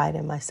took pride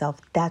in myself.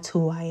 That's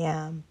who I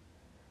am.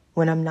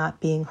 When I'm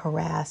not being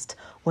harassed,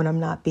 when I'm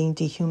not being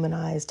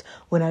dehumanized,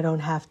 when I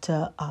don't have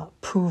to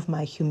prove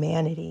my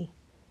humanity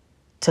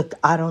to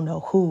I don't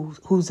know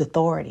whose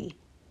authority.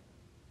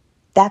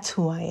 That's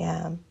who I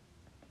am.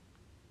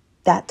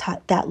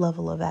 That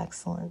level of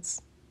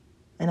excellence.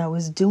 And I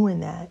was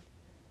doing that.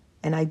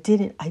 And I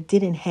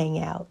didn't hang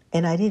out,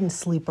 and I didn't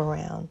sleep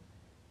around.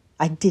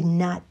 I did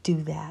not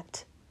do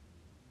that.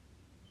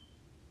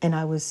 And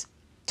I was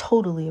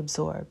totally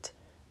absorbed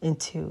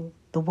into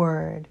the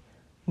word,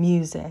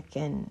 music,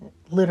 and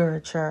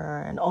literature,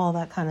 and all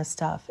that kind of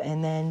stuff.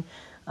 And then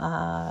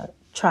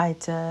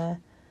tried to,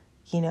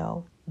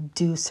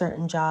 do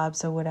certain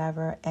jobs or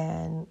whatever.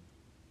 And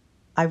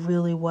I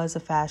really was a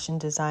fashion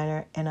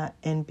designer.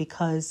 And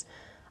because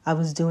I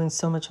was doing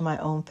so much of my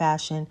own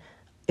fashion,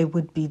 it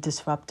would be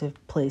disruptive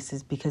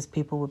places because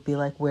people would be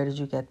like, where did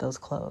you get those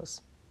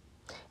clothes?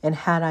 And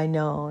had I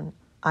known,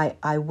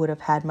 I would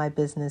have had my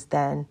business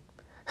then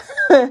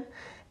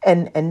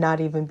and not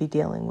even be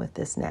dealing with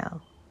this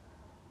now.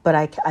 But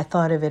I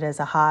thought of it as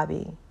a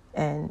hobby.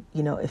 And,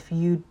 if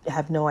you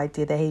have no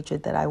idea the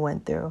hatred that I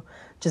went through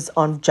just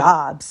on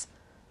jobs,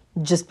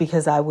 just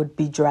because I would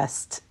be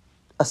dressed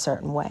a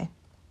certain way.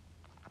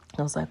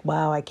 I was like,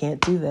 wow, I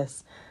can't do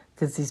this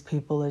because these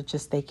people are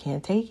just, they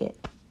can't take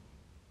it.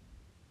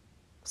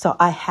 So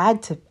I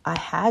had to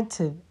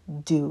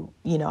do,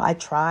 I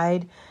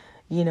tried,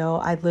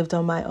 I lived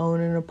on my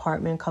own in an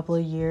apartment a couple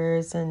of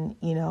years, and,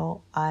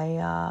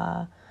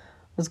 I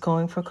was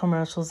going for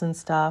commercials and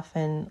stuff,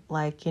 and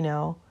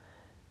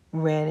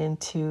ran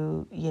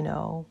into,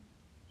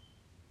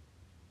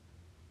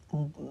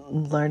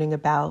 learning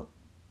about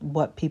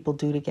what people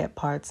do to get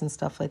parts and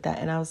stuff like that.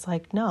 And I was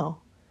like, no,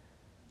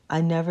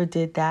 I never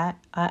did that.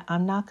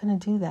 I'm not going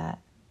to do that.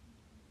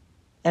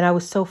 And I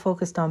was so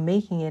focused on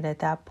making it at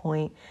that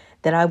point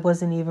that I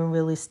wasn't even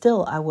really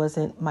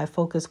my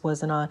focus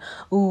wasn't on,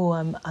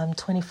 I'm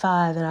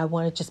 25 and I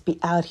want to just be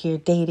out here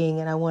dating.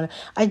 And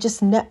I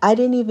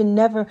didn't even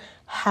never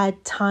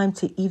had time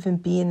to even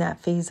be in that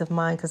phase of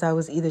mind, because I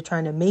was either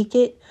trying to make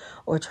it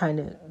or trying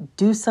to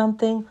do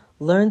something,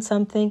 learn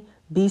something,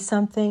 be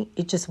something.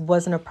 It just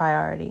wasn't a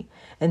priority.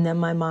 And then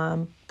my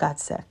mom got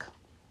sick.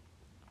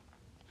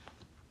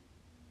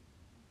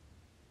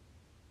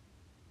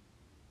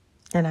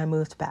 And I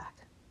moved back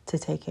to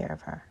take care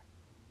of her.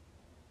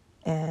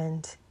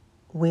 And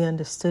we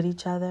understood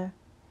each other.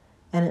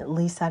 And at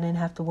least I didn't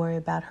have to worry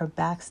about her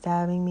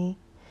backstabbing me.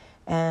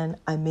 And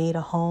I made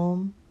a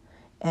home.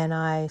 And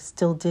I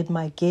still did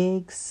my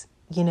gigs.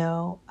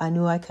 I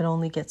knew I could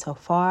only get so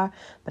far,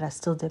 but I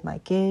still did my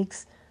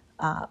gigs.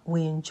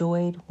 We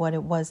enjoyed what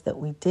it was that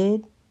we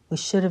did. We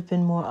should have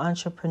been more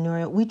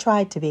entrepreneurial. We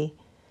tried to be.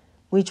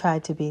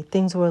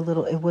 Things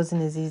were it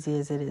wasn't as easy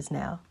as it is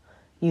now.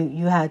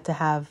 You had to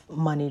have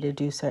money to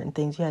do certain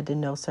things. You had to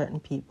know certain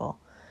people.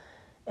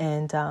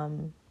 And,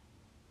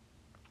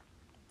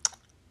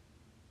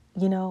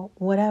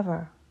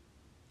 whatever.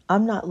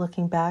 I'm not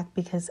looking back,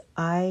 because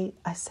I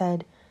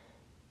said,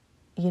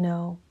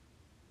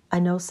 I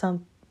know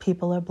some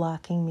people are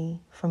blocking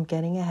me from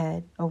getting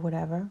ahead or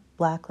whatever,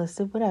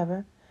 blacklisted,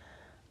 whatever.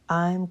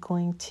 I'm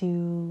going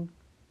to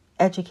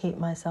educate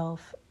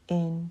myself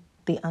in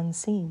the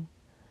unseen,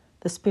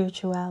 the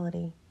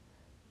spirituality,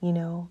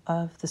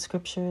 of the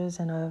scriptures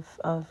and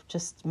of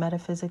just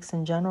metaphysics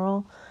in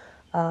general.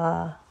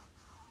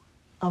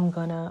 I'm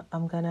gonna,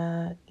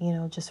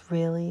 just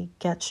really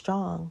get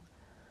strong.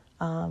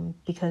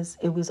 Because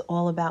it was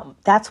all about,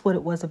 that's what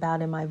it was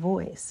about in my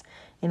voice.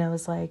 And I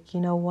was like, you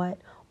know what?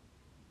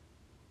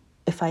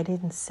 If I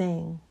didn't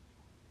sing,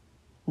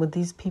 would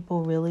these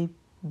people really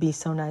be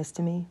so nice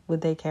to me?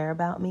 Would they care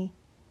about me?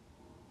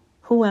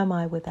 Who am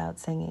I without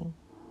singing?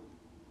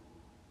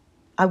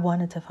 I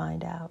wanted to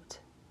find out.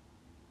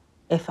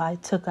 If I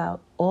took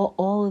out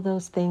all of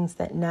those things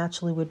that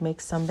naturally would make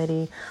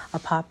somebody a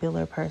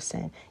popular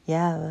person,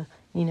 the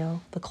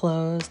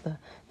clothes,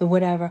 the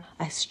whatever,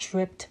 I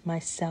stripped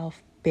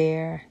myself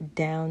bare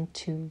down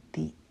to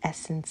the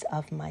essence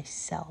of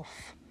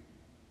myself.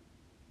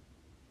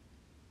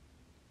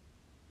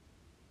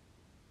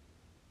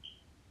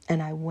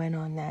 And I went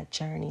on that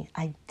journey.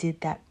 I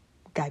did that.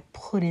 I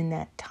put in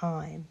that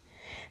time.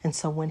 And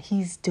so when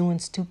he's doing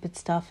stupid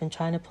stuff and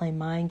trying to play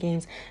mind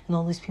games and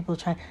all these people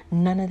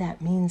none of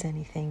that means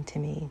anything to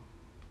me.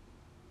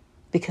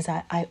 Because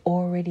I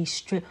already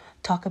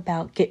talk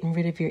about getting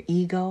rid of your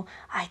ego.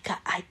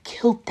 I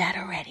killed that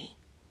already.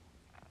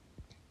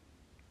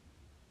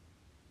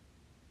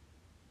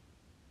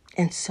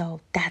 And so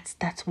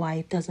that's why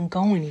it doesn't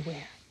go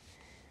anywhere.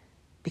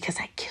 Because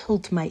I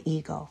killed my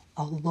ego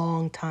a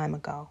long time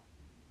ago.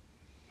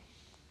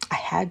 I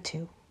had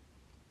to.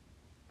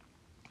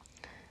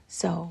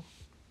 So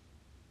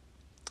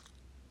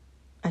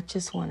I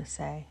just want to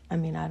say, I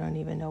don't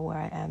even know where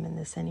I am in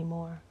this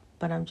anymore,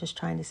 but I'm just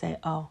trying to say,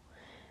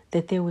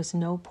 that there was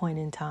no point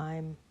in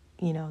time,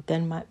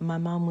 then my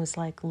mom was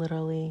like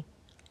literally,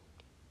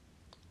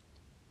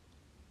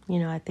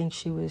 I think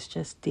she was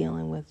just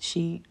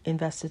she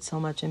invested so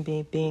much in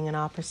being an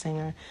opera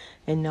singer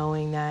and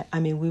knowing that,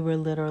 we were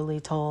literally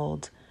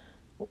told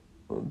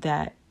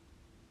that,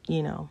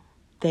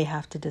 they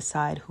have to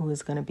decide who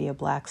is going to be a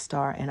black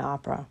star in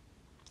opera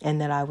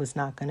and that I was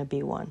not going to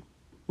be one.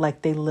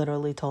 Like they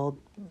literally told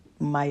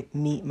my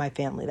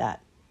family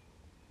that.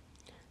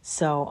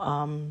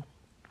 So,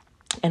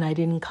 and I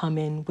didn't come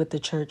in with the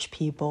church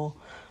people,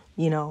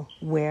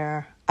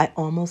 where I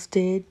almost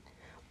did,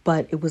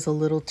 but it was a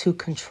little too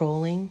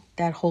controlling,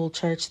 that whole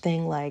church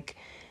thing. Like,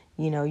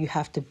 you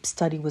have to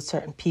study with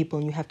certain people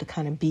and you have to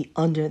kind of be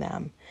under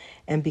them.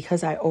 And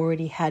because I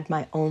already had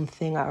my own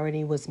thing, I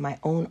already was my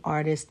own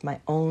artist, my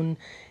own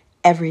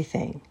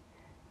everything,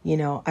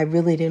 I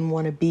really didn't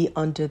want to be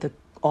under the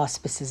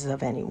auspices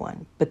of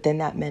anyone. But then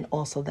that meant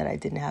also that I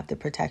didn't have the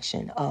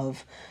protection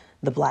of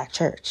the black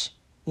church,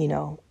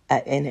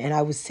 and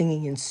I was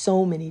singing in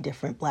so many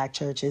different black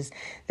churches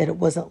that it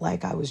wasn't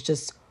like I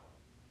was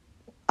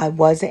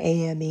an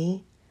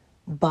AME,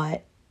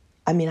 but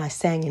I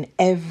sang in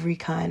every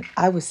kind.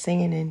 I was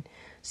singing in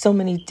so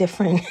many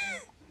different,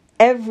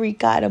 every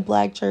kind of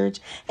black church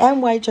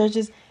and white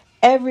churches,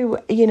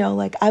 everywhere,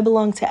 like I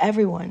belong to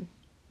everyone,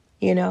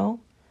 and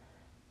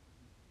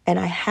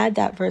I had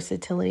that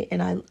versatility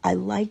and I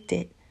liked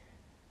it.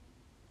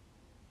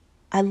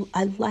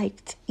 I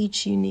liked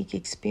each unique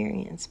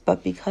experience,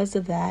 but because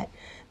of that,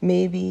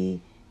 maybe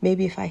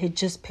if I had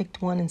just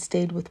picked one and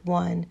stayed with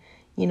one,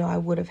 I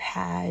would have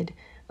had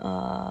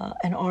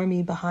an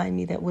army behind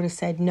me that would have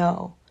said,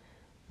 no,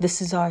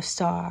 this is our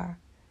star.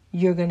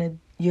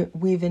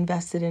 We've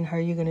invested in her.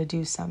 You're going to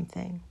do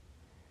something,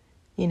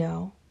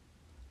 but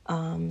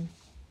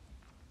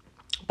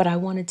I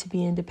wanted to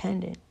be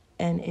independent,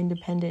 and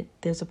independent,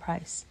 there's a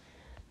price.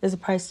 There's a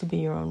price to be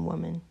your own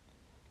woman,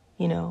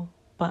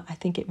 but I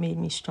think it made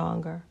me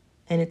stronger,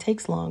 and it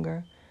takes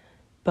longer,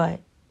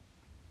 but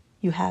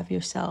you have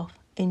yourself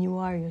and you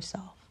are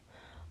yourself.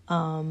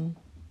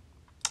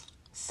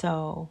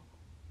 So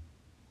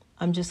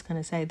I'm just going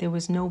to say there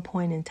was no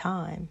point in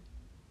time.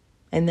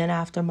 And then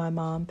after my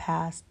mom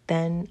passed,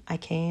 then I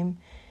came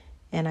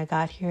and I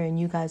got here, and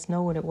you guys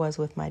know what it was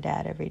with my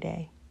dad every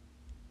day.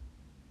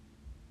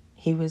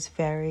 He was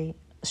very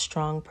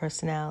strong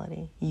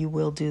personality. You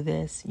will do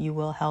this. You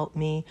will help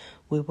me.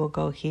 We will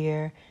go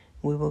here.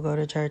 We will go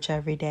to church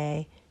every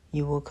day.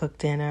 You will cook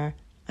dinner.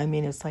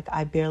 It's like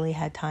I barely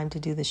had time to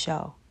do the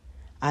show.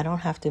 I don't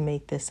have to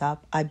make this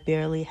up. I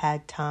barely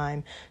had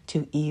time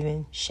to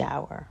even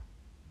shower,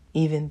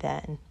 even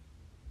then.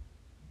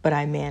 But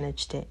I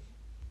managed it.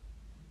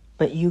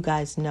 But you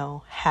guys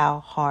know how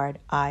hard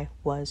I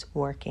was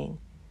working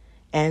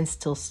and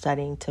still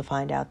studying to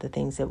find out the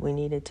things that we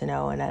needed to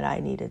know and that I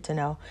needed to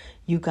know.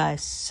 You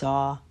guys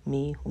saw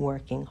me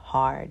working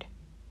hard.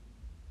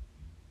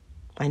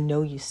 I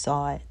know you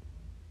saw it.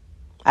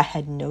 I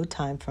had no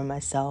time for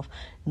myself.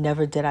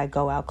 Never did I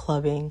go out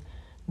clubbing,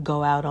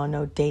 go out on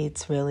no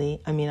dates, really.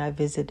 I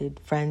visited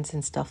friends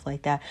and stuff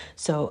like that.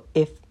 So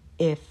if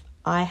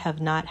I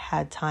have not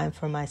had time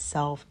for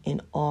myself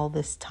in all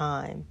this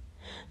time,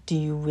 do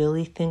you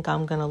really think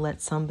I'm going to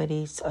let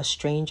a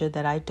stranger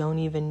that I don't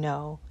even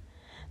know,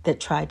 that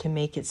tried to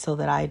make it so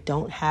that I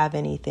don't have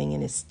anything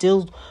and is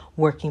still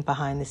working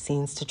behind the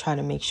scenes to try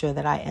to make sure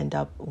that I end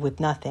up with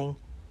nothing,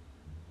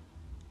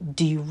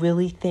 do you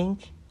really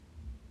think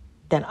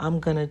that I'm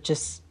going to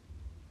just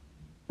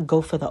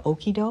go for the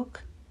okie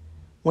doke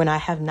when I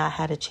have not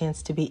had a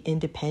chance to be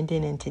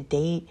independent and to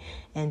date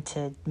and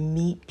to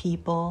meet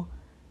people?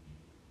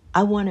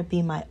 I want to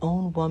be my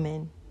own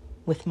woman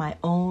with my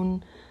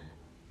own...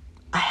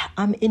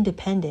 I'm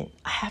independent.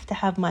 I have to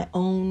have my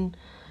own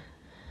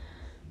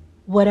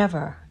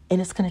whatever.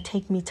 And it's going to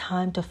take me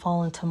time to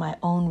fall into my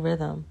own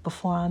rhythm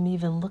before I'm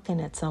even looking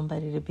at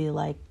somebody to be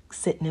like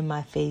sitting in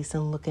my face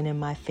and looking in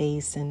my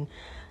face. And,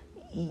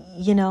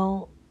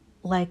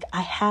 like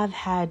I have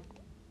had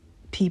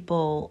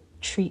people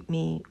treat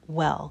me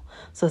well.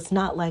 So it's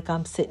not like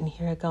I'm sitting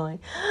here going,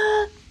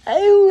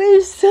 I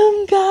wish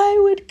some guy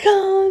would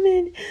come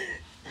and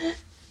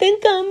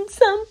think I'm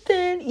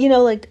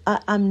something.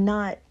 I'm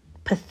not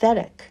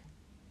pathetic,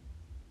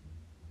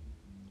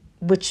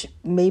 which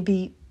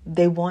maybe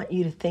they want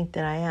you to think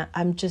that I am.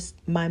 I'm just,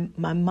 my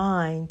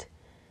mind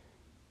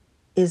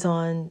is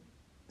on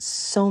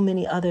so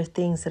many other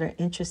things that are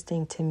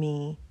interesting to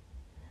me,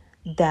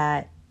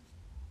 that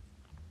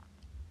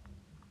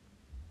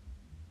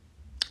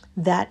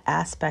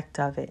aspect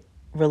of it,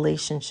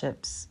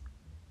 relationships,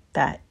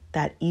 that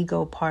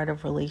ego part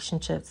of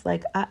relationships.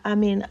 Like,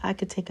 I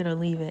could take it or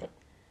leave it.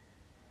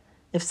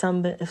 If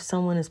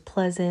someone is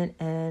pleasant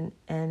and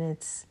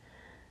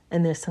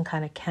there's some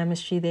kind of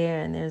chemistry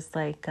there, and there's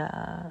like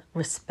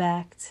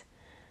respect,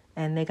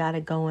 and they got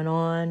it going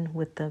on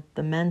with the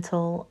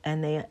mental,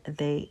 and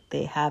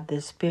they have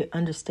this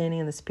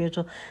understanding of the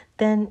spiritual,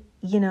 then,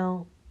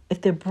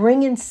 if they're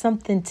bringing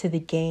something to the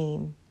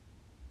game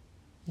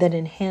that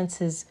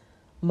enhances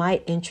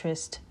my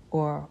interest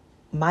or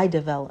my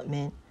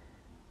development,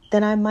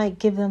 then I might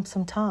give them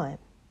some time.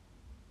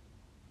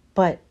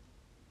 But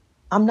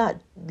I'm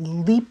not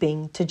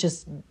leaping to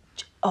just,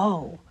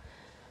 oh,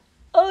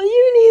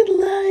 you need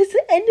love. It's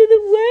the end of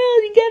the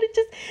world. You gotta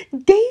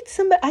just date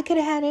somebody. I could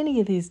have had any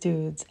of these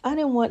dudes. I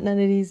didn't want none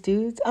of these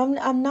dudes.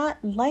 I'm not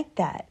like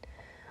that.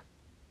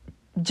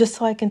 Just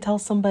so I can tell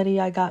somebody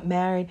I got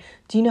married.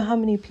 Do you know how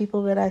many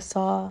people that I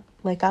saw?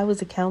 Like, I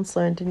was a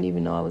counselor and didn't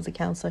even know I was a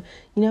counselor.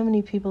 You know how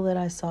many people that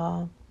I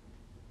saw,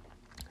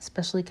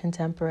 especially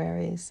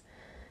contemporaries,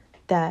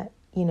 that,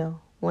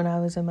 when I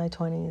was in my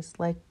 20s,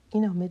 like,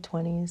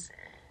 mid-20s,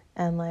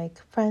 and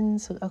like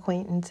friends,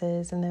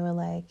 acquaintances, and they were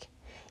like,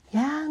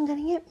 yeah, I'm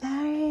gonna get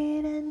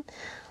married, and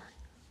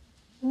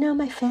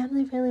my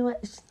family really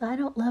wants, I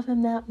don't love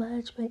him that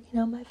much, but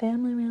my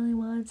family really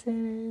wants it,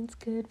 and it's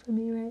good for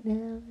me right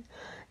now,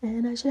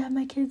 and I should have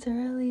my kids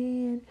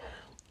early,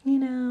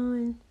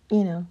 and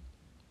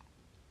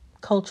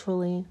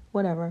culturally,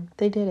 whatever,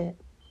 they did it.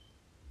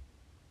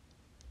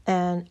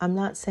 And I'm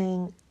not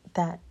saying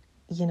that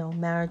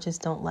marriages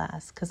don't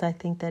last, because I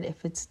think that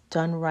if it's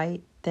done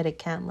right, that it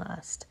can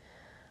last.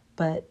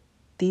 But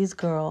these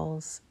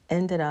girls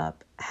ended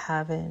up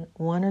having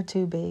 1 or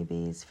 2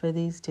 babies for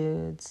these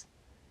dudes,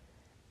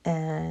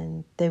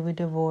 and they were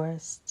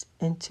divorced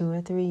in 2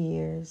 or 3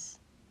 years.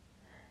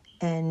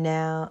 And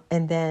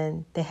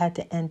then they had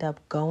to end up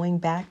going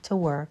back to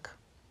work,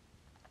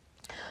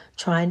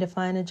 trying to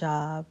find a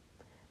job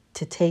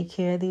to take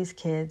care of these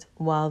kids,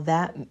 while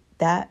that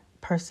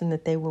person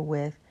that they were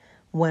with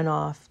went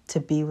off to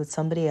be with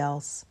somebody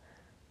else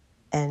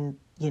and,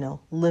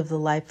 live the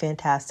life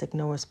fantastic,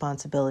 no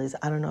responsibilities.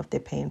 I don't know if they're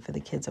paying for the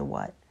kids or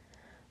what.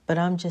 But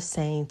I'm just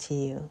saying to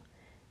you,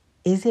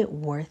 is it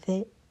worth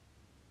it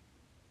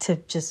to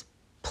just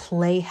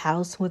play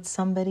house with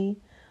somebody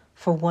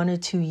for 1 or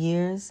 2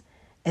 years,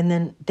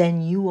 and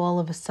then you all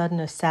of a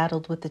sudden are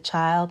saddled with the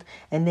child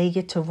and they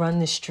get to run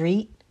the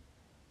street?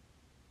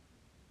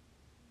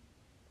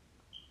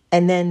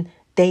 And then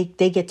they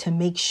get to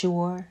make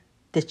sure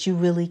that you're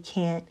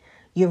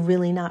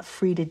really not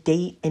free to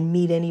date and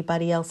meet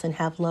anybody else and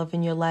have love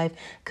in your life,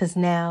 because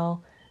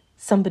now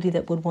somebody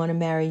that would want to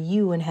marry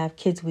you and have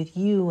kids with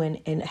you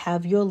and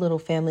have your little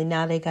family,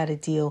 now they got to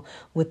deal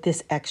with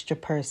this extra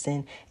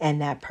person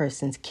and that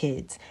person's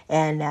kids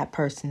and that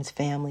person's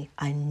family.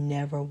 I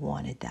never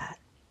wanted that.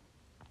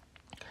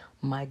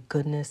 My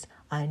goodness,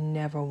 I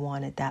never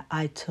wanted that.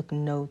 I took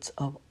notes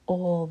of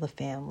all the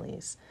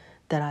families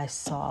that I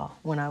saw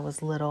when I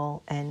was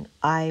little, and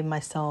I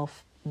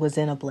myself was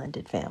in a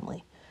blended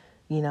family.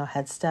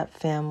 Had step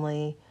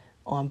family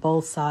on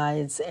both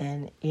sides,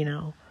 and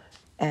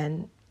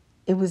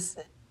it was,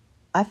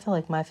 I feel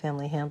like my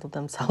family handled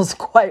themselves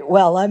quite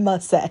well, I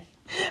must say.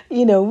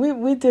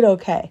 We did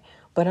okay.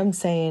 But I'm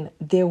saying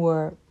there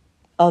were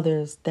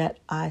others that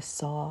I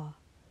saw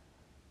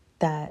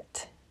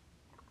that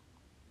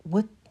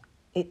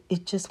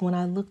it just, when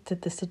I looked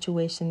at the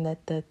situation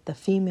that the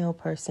female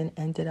person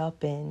ended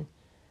up in,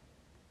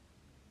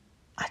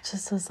 I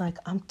just was like,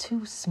 I'm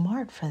too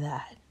smart for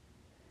that.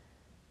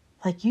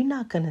 Like, you're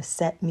not going to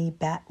set me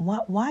back.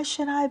 Why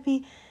should I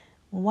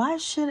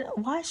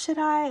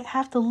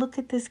have to look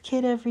at this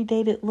kid every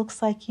day that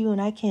looks like you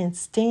and I can't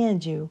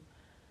stand you?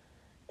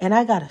 And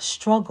I got to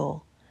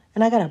struggle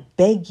and I got to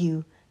beg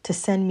you to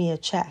send me a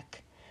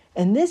check.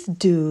 And this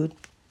dude,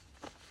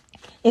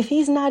 if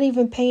he's not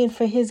even paying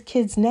for his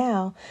kids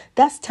now,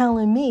 that's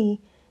telling me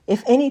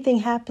if anything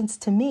happens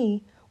to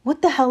me,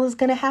 what the hell is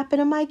going to happen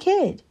to my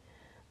kid?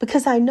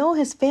 Because I know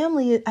his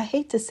family, I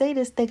hate to say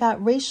this, they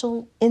got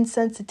racial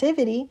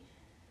insensitivity.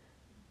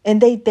 And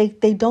they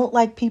don't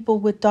like people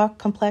with dark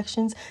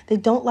complexions. They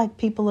don't like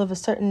people of a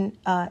certain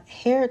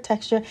hair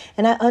texture.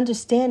 And I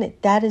understand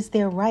it. That is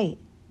their right.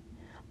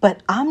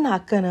 But I'm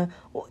not going to,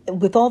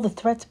 with all the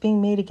threats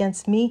being made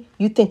against me,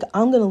 you think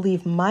I'm going to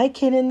leave my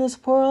kid in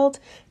this world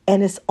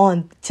and it's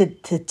on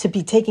to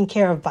be taken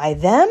care of by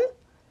them?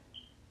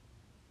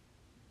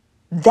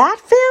 That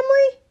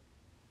family?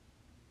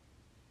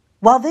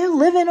 While they're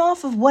living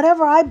off of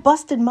whatever I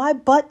busted my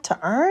butt to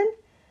earn?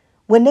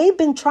 When they've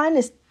been trying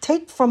to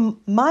take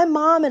from my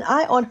mom and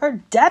I on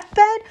her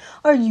deathbed?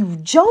 Are you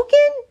joking?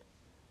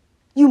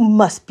 You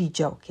must be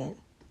joking.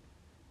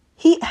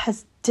 He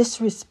has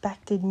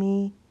disrespected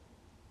me.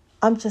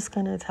 I'm just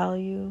going to tell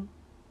you.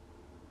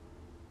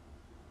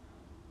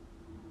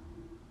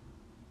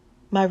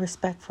 My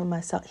respect for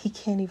myself. He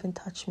can't even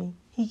touch me.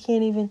 He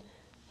can't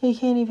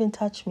even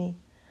touch me.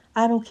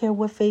 I don't care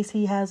what face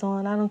he has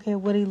on. I don't care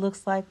what he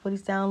looks like, what he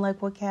sounds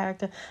like, what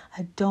character.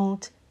 I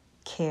don't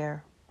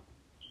care.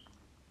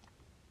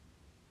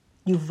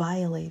 You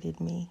violated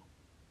me.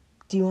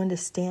 Do you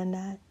understand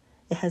that?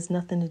 It has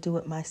nothing to do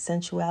with my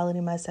sensuality,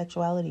 my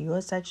sexuality,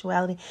 your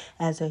sexuality.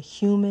 As a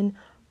human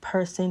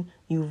person,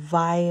 you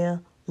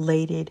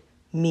violated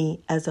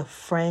me. As a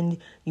friend,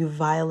 you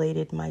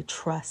violated my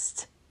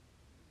trust.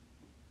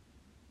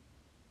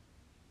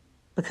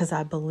 Because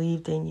I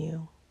believed in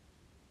you.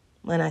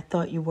 And I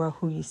thought you were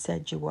who you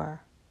said you were.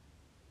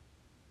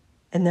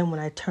 And then when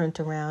I turned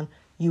around,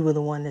 You were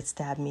the one that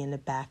stabbed me in the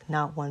back.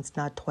 Not once,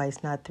 not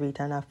twice, not 3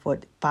 times, not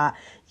 4, 5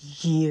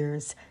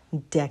 years,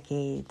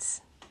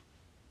 decades.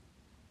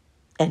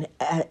 And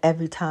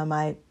every time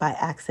I, by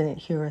accident,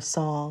 hear a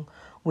song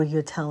where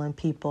you're telling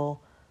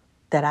people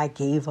that I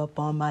gave up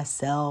on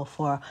myself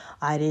or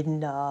I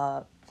didn't,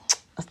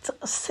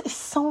 it's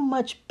so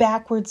much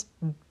backwards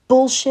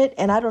bullshit,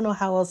 and I don't know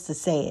how else to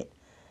say it.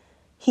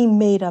 He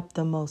made up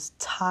the most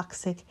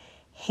toxic,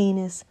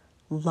 heinous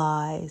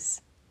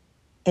lies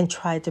and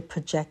tried to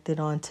project it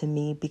onto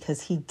me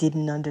because he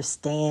didn't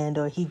understand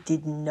or he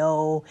didn't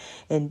know.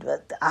 And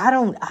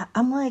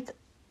I'm like,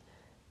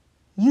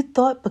 you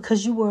thought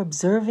because you were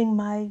observing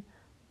my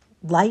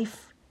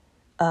life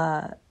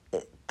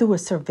through a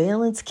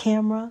surveillance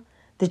camera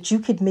that you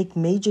could make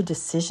major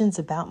decisions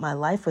about my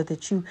life or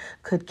that you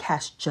could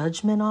cast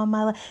judgment on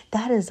my life?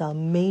 That is a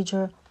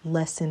major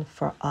lesson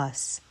for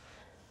us.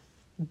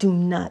 Do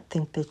not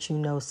think that you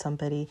know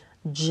somebody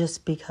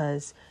just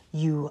because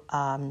you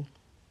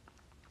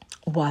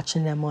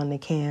watching them on the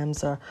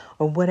cams or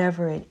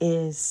whatever it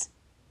is.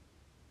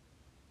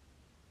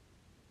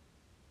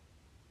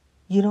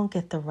 You don't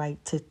get the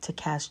right to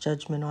cast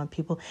judgment on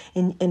people.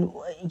 And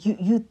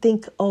you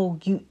think,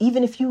 you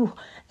even if you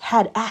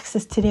had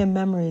access to their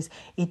memories,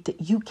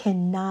 you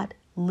cannot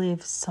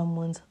live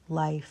someone's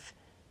life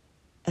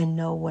and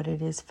know what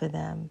it is for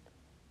them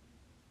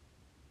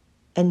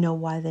and know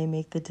why they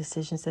make the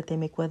decisions that they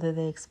make, whether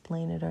they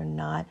explain it or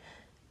not.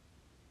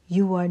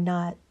 You are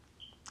not,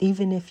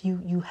 even if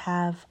you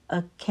have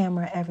a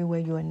camera everywhere,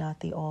 you are not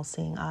the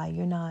all-seeing eye.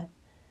 You're not.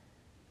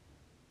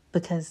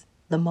 Because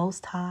the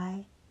Most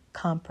High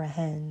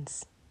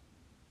comprehends.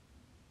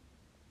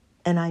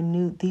 And I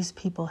knew these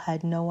people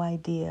had no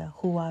idea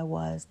who I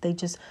was. They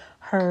just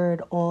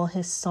heard all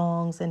his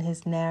songs and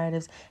his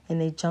narratives, and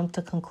they jumped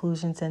to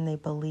conclusions and they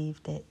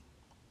believed it.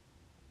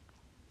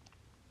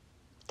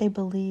 They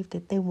believed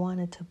it. They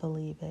wanted to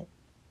believe it.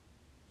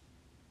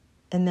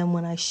 And then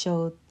when I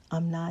showed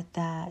I'm not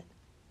that,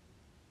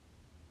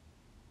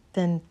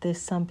 then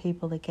there's some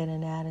people that get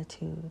an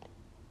attitude.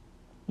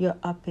 You're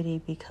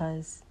uppity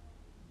because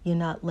you're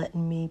not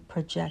letting me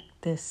project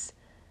this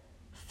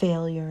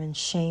failure and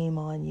shame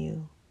on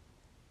you.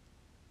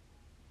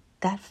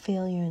 That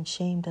failure and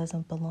shame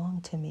doesn't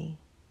belong to me.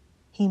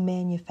 He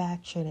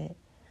manufactured it.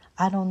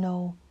 I don't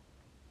know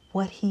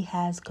what he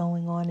has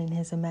going on in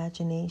his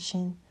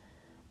imagination,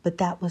 but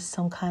that was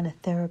some kind of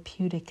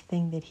therapeutic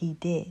thing that he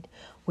did,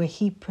 where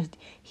he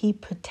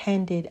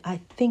pretended,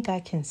 I think I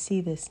can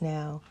see this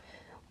now,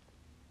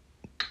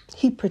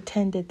 he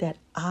pretended that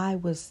I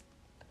was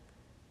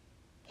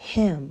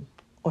him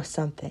or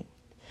something.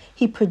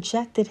 He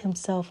projected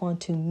himself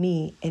onto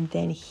me, and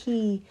then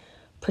he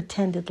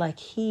pretended like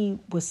he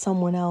was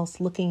someone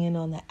else looking in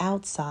on the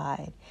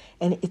outside.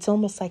 And it's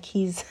almost like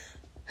he's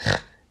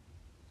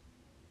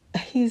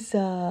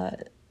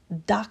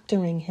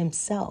doctoring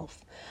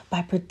himself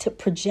by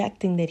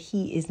projecting that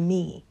he is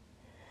me.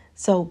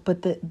 So,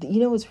 but you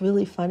know what's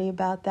really funny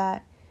about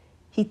that?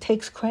 He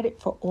takes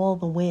credit for all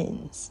the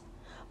wins,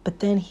 but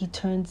then he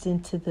turns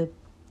into the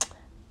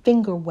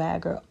finger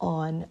wagger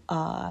on,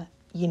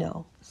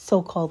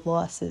 so-called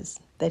losses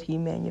that he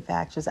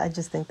manufactures. I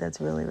just think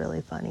that's really,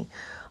 really funny.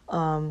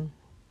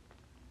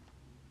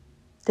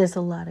 There's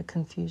a lot of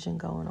confusion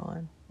going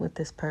on with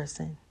this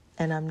person,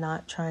 and I'm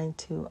not trying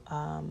to,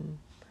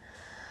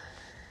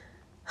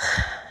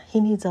 he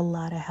needs a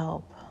lot of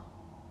help.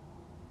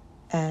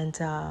 And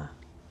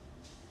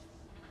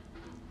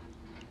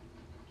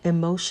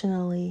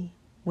emotionally,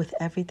 with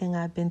everything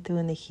I've been through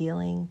and the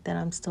healing that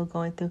I'm still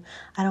going through,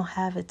 I don't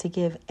have it to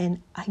give,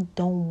 and I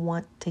don't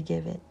want to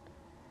give it.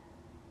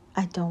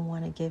 I don't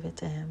want to give it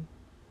to him.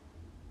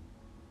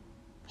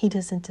 He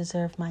doesn't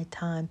deserve my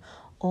time,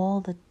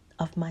 all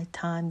of my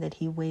time that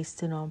he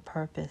wasted on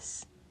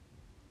purpose,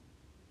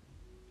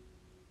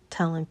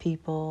 telling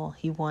people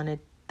he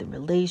wanted the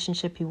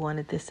relationship, he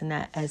wanted this and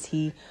that, as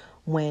he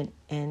went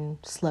and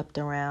slept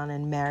around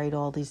and married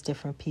all these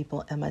different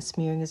people. Am I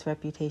smearing his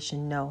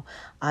reputation? No.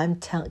 I'm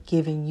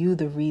giving you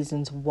the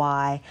reasons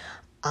why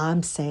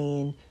I'm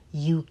saying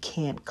you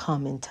can't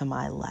come into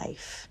my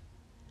life,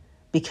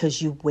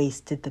 because you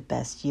wasted the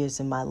best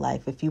years of my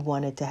life. If you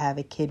wanted to have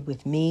a kid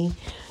with me,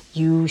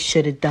 you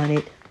should have done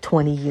it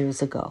 20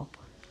 years ago.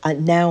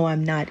 Now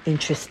I'm not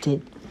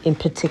interested in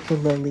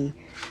particularly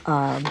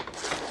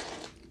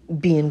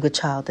being with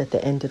child at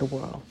the end of the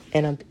world.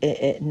 And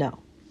no.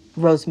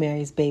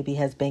 Rosemary's Baby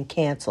has been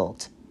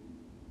canceled.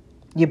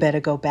 You better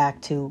go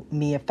back to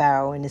Mia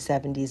Farrow in the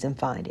 70s and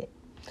find it,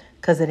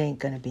 because it ain't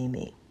going to be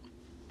me.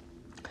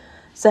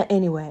 So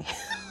anyway,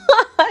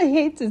 I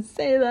hate to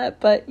say that,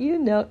 but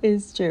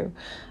it's true.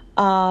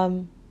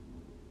 So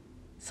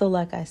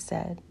like I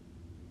said,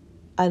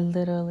 I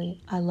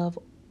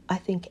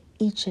think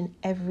each and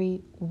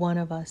every one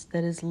of us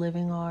that is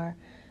living our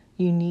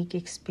unique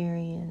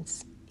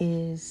experience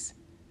is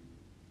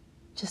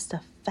just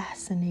a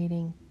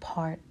fascinating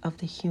part of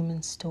the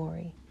human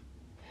story.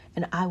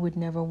 And I would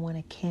never want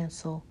to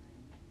cancel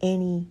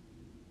any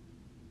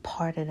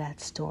part of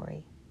that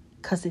story,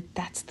 because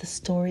that's the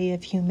story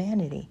of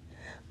humanity.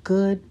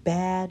 good,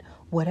 bad,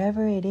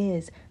 whatever it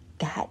is,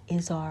 that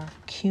is our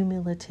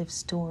cumulative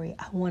story.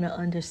 I want to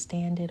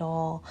understand it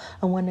all.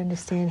 I want to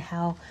understand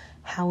how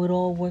it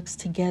all works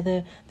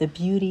together, the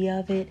beauty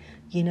of it,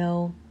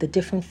 the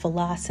different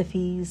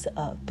philosophies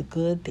of the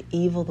good, the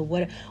evil, the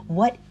what.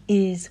 What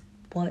is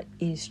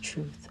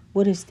truth?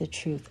 What is the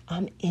truth?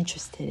 I'm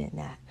interested in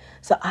that.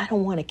 So I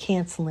don't want to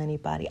cancel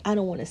anybody. I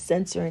don't want to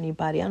censor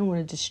anybody. I don't want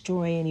to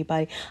destroy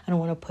anybody. I don't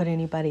want to put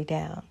anybody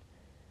down.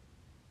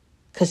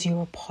 Because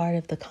you're a part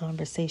of the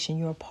conversation.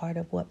 You're a part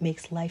of what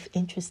makes life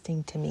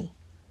interesting to me.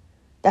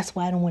 That's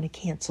why I don't want to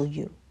cancel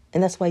you.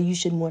 And that's why you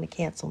shouldn't want to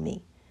cancel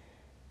me.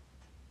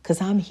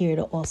 Because I'm here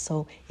to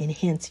also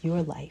enhance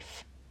your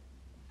life.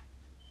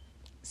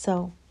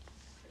 So,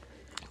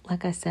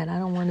 like I said, I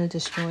don't want to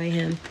destroy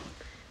him.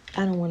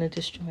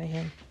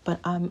 But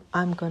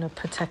I'm going to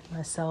protect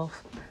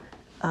myself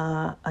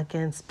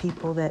against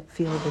people that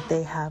feel that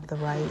they have the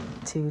right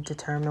to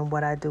determine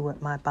what I do with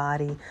my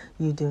body.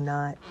 You do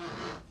not.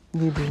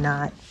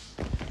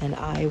 And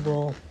I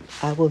will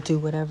do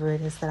whatever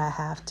it is that I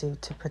have to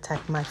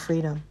protect my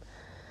freedom.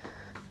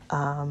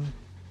 I'm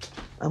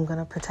going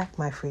to protect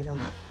my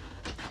freedom.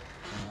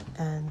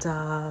 And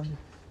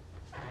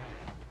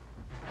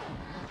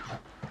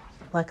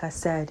like I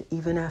said,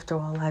 even after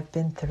all I've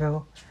been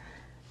through,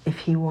 if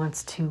he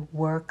wants to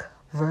work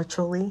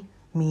virtually,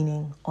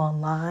 meaning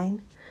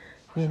online,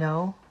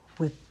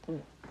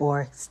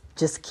 or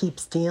just keep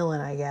stealing,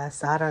 I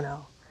guess. I don't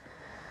know.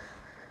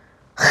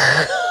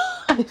 I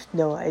have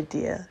no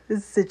idea.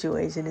 This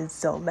situation is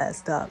so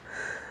messed up.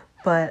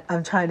 But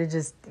I'm trying to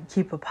just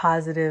keep a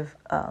positive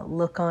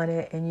look on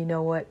it. And you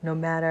know what? No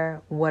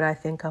matter what I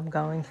think I'm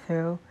going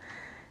through,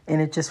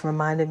 and it just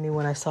reminded me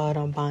when I saw it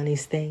on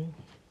Bonnie's thing,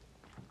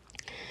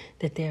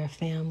 that there are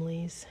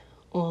families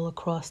all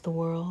across the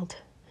world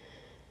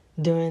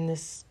during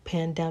this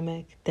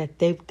pandemic, that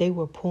they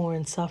were poor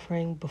and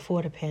suffering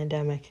before the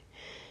pandemic.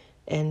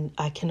 And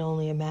I can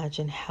only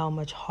imagine how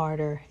much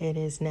harder it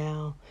is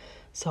now.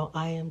 So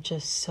I am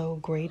just so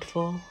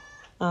grateful.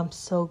 I'm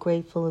so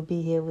grateful to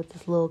be here with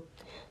this little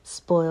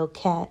spoiled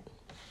cat.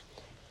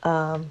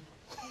 I'm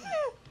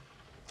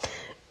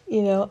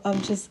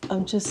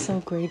just so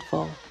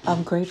grateful.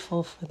 I'm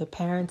grateful for the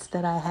parents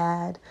that I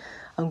had.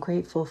 I'm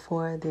grateful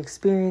for the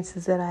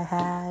experiences that I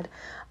had.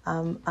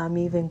 I'm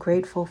even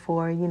grateful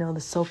for, the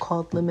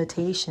so-called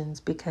limitations,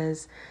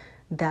 because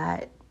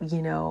that,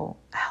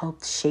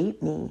 helped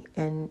shape me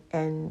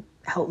and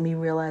helped me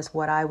realize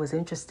what I was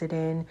interested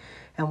in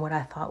and what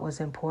I thought was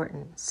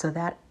important. So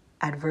that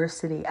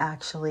adversity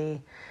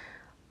actually,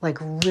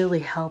 really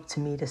helped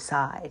me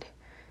decide.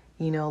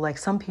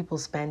 Some people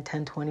spend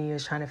 10, 20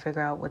 years trying to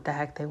figure out what the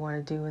heck they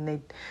want to do,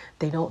 and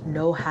they don't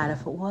know how to,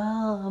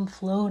 I'm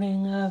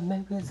floating,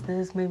 maybe it's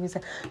this, maybe it's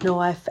that. No,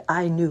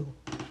 I knew,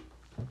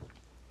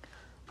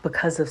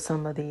 because of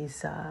some of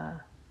these,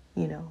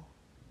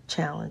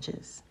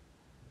 challenges.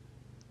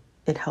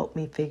 It helped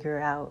me figure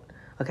out,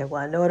 okay,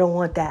 well, I know I don't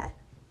want that,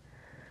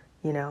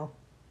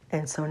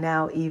 And so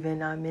now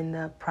even I'm in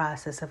the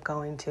process of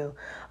going to,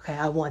 okay,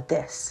 I want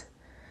this.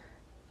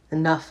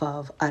 Enough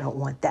of, I don't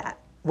want that.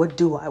 What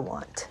do I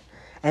want?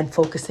 And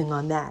focusing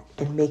on that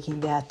and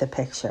making that the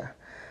picture.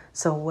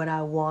 So what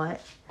I want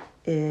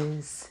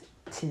is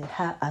to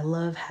have, I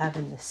love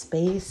having the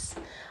space.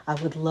 I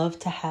would love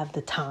to have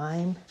the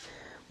time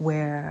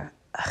where,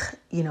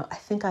 I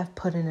think I've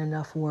put in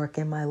enough work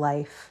in my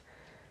life.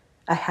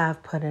 I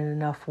have put in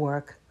enough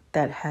work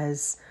that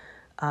has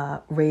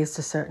raised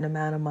a certain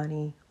amount of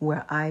money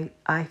where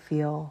I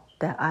feel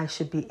that I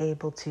should be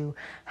able to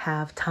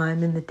have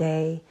time in the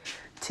day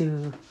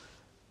to,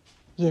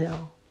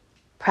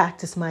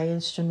 practice my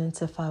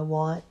instruments if I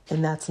want.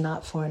 And that's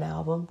not for an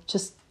album,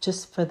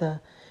 just for the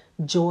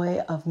joy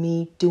of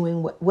me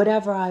doing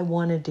whatever I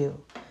want to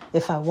do.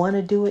 If I want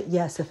to do it,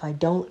 yes. If I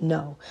don't,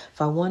 no.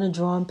 If I want to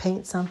draw and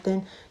paint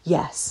something,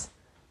 yes.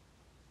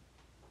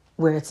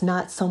 Where it's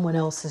not someone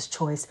else's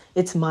choice,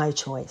 it's my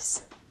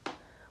choice.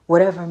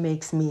 Whatever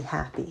makes me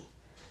happy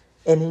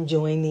and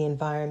enjoying the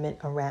environment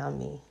around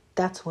me.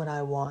 That's what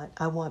I want.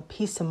 I want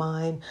peace of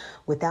mind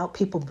without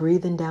people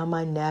breathing down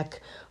my neck,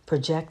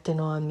 projecting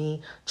on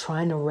me,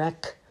 trying to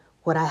wreck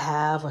what I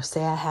have or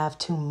say I have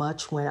too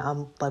much when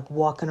I'm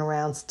walking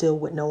around still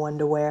with no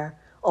underwear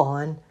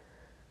on.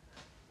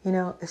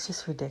 It's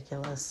just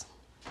ridiculous.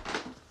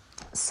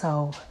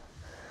 So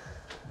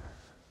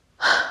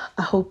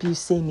I hope you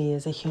see me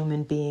as a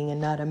human being and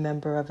not a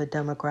member of a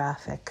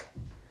demographic.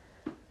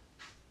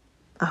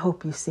 I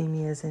hope you see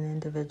me as an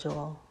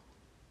individual.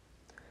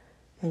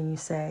 And you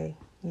say,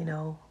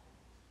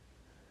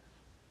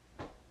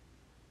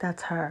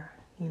 that's her,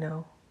 I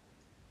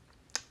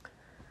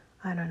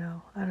don't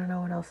know. I don't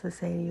know what else to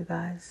say to you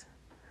guys.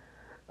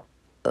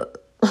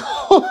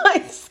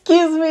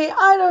 Excuse me.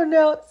 I don't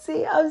know.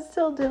 See, I'm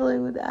still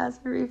dealing with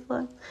acid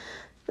reflux.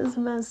 It's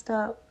messed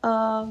up.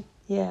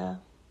 Yeah.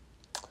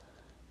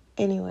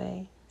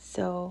 Anyway,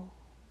 so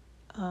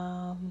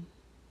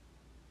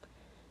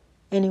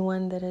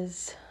anyone that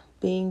is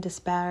being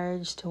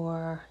disparaged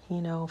or,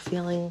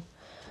 feeling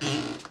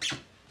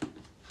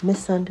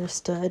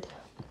misunderstood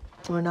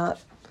or not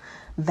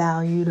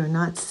valued or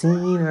not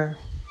seen or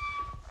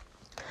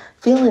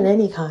feeling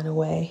any kind of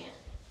way,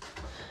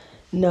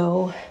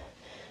 know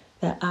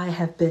that I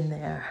have been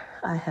there.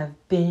 I have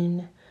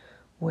been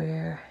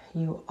where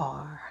you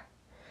are.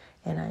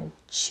 And I'm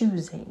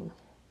choosing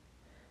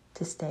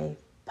to stay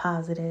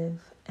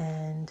positive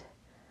and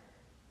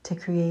to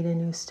create a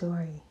new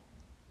story.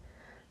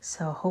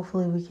 So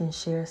hopefully we can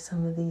share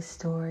some of these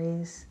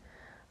stories.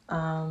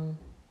 I'm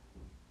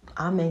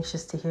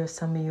anxious to hear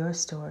some of your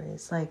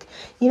stories. Like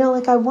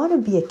I want to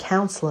be a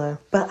counselor,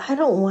 but I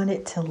don't want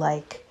it to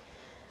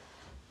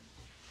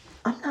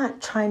I'm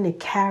not trying to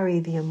carry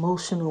the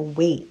emotional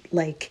weight.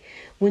 Like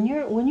when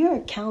you're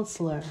a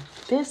counselor,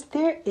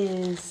 there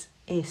is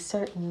a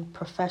certain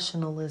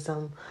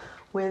professionalism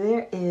where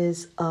there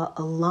is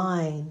a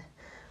line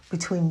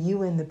between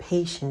you and the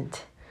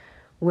patient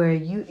where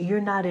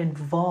you're not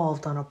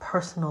involved on a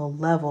personal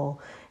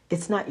level.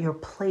 It's not your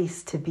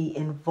place to be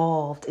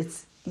involved.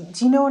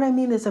 Do you know what I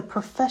mean? There's a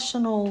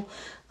professional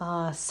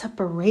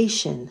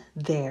separation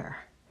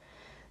there.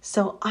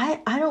 So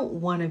I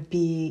don't want to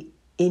be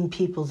in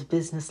people's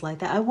business like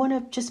that. I want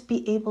to just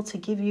be able to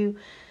give you,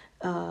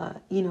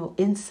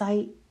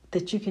 insight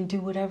that you can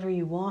do whatever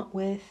you want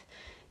with,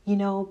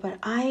 but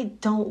I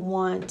don't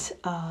want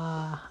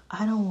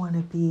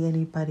to be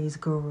anybody's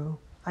guru.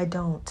 I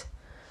don't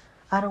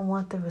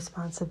want the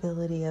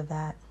responsibility of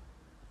that.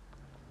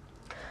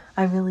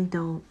 I really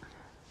don't.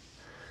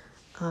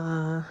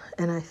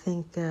 And I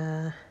think,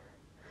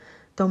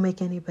 don't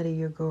make anybody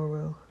your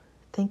guru.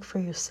 Think for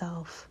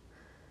yourself.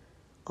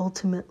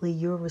 Ultimately,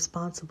 you're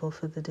responsible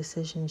for the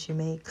decisions you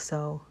make,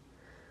 so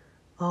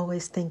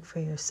always think for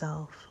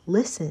yourself.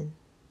 Listen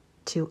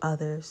to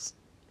others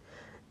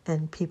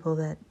and people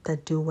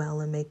that do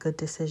well and make good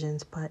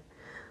decisions, but,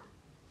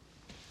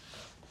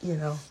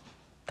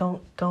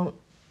 don't, I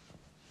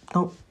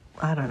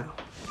don't know.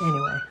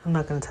 Anyway, I'm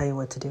not going to tell you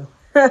what to do.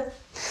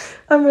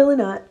 I'm really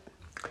not.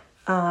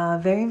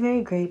 Very,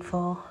 very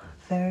grateful,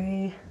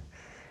 very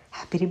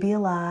happy to be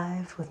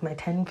alive with my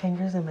 10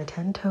 fingers and my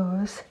 10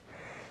 toes.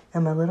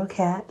 And my little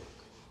cat.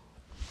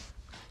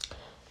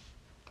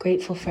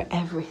 Grateful for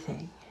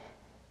everything.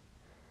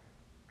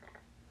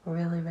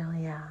 Really,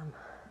 really am.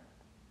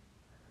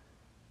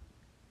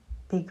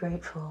 Be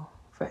grateful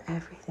for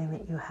everything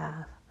that you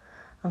have.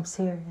 I'm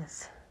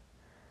serious.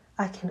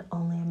 I can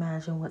only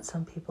imagine what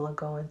some people are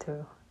going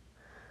through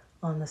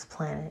on this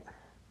planet.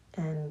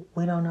 And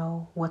we don't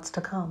know what's to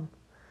come.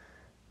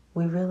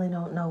 We really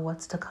don't know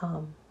what's to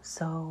come.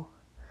 So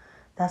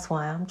that's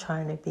why I'm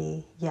trying to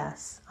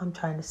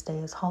stay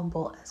as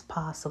humble as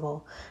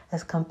possible,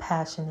 as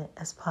compassionate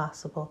as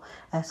possible,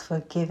 as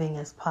forgiving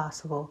as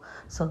possible,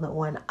 so that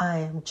when I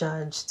am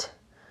judged,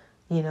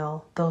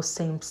 those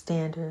same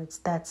standards,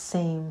 that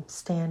same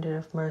standard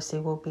of mercy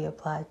will be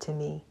applied to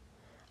me.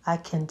 I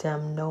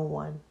condemn no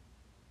one.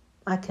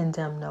 But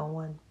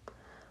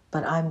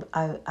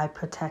I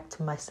protect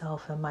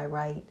myself and my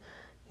right,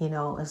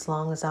 as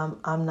long as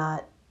I'm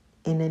not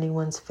in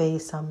anyone's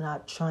face, I'm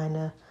not trying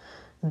to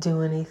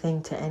do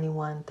anything to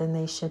anyone, then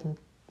they shouldn't,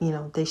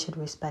 they should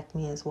respect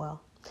me as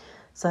well.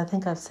 So I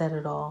think I've said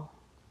it all.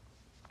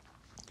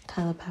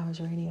 Kyla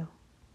Powers Radio.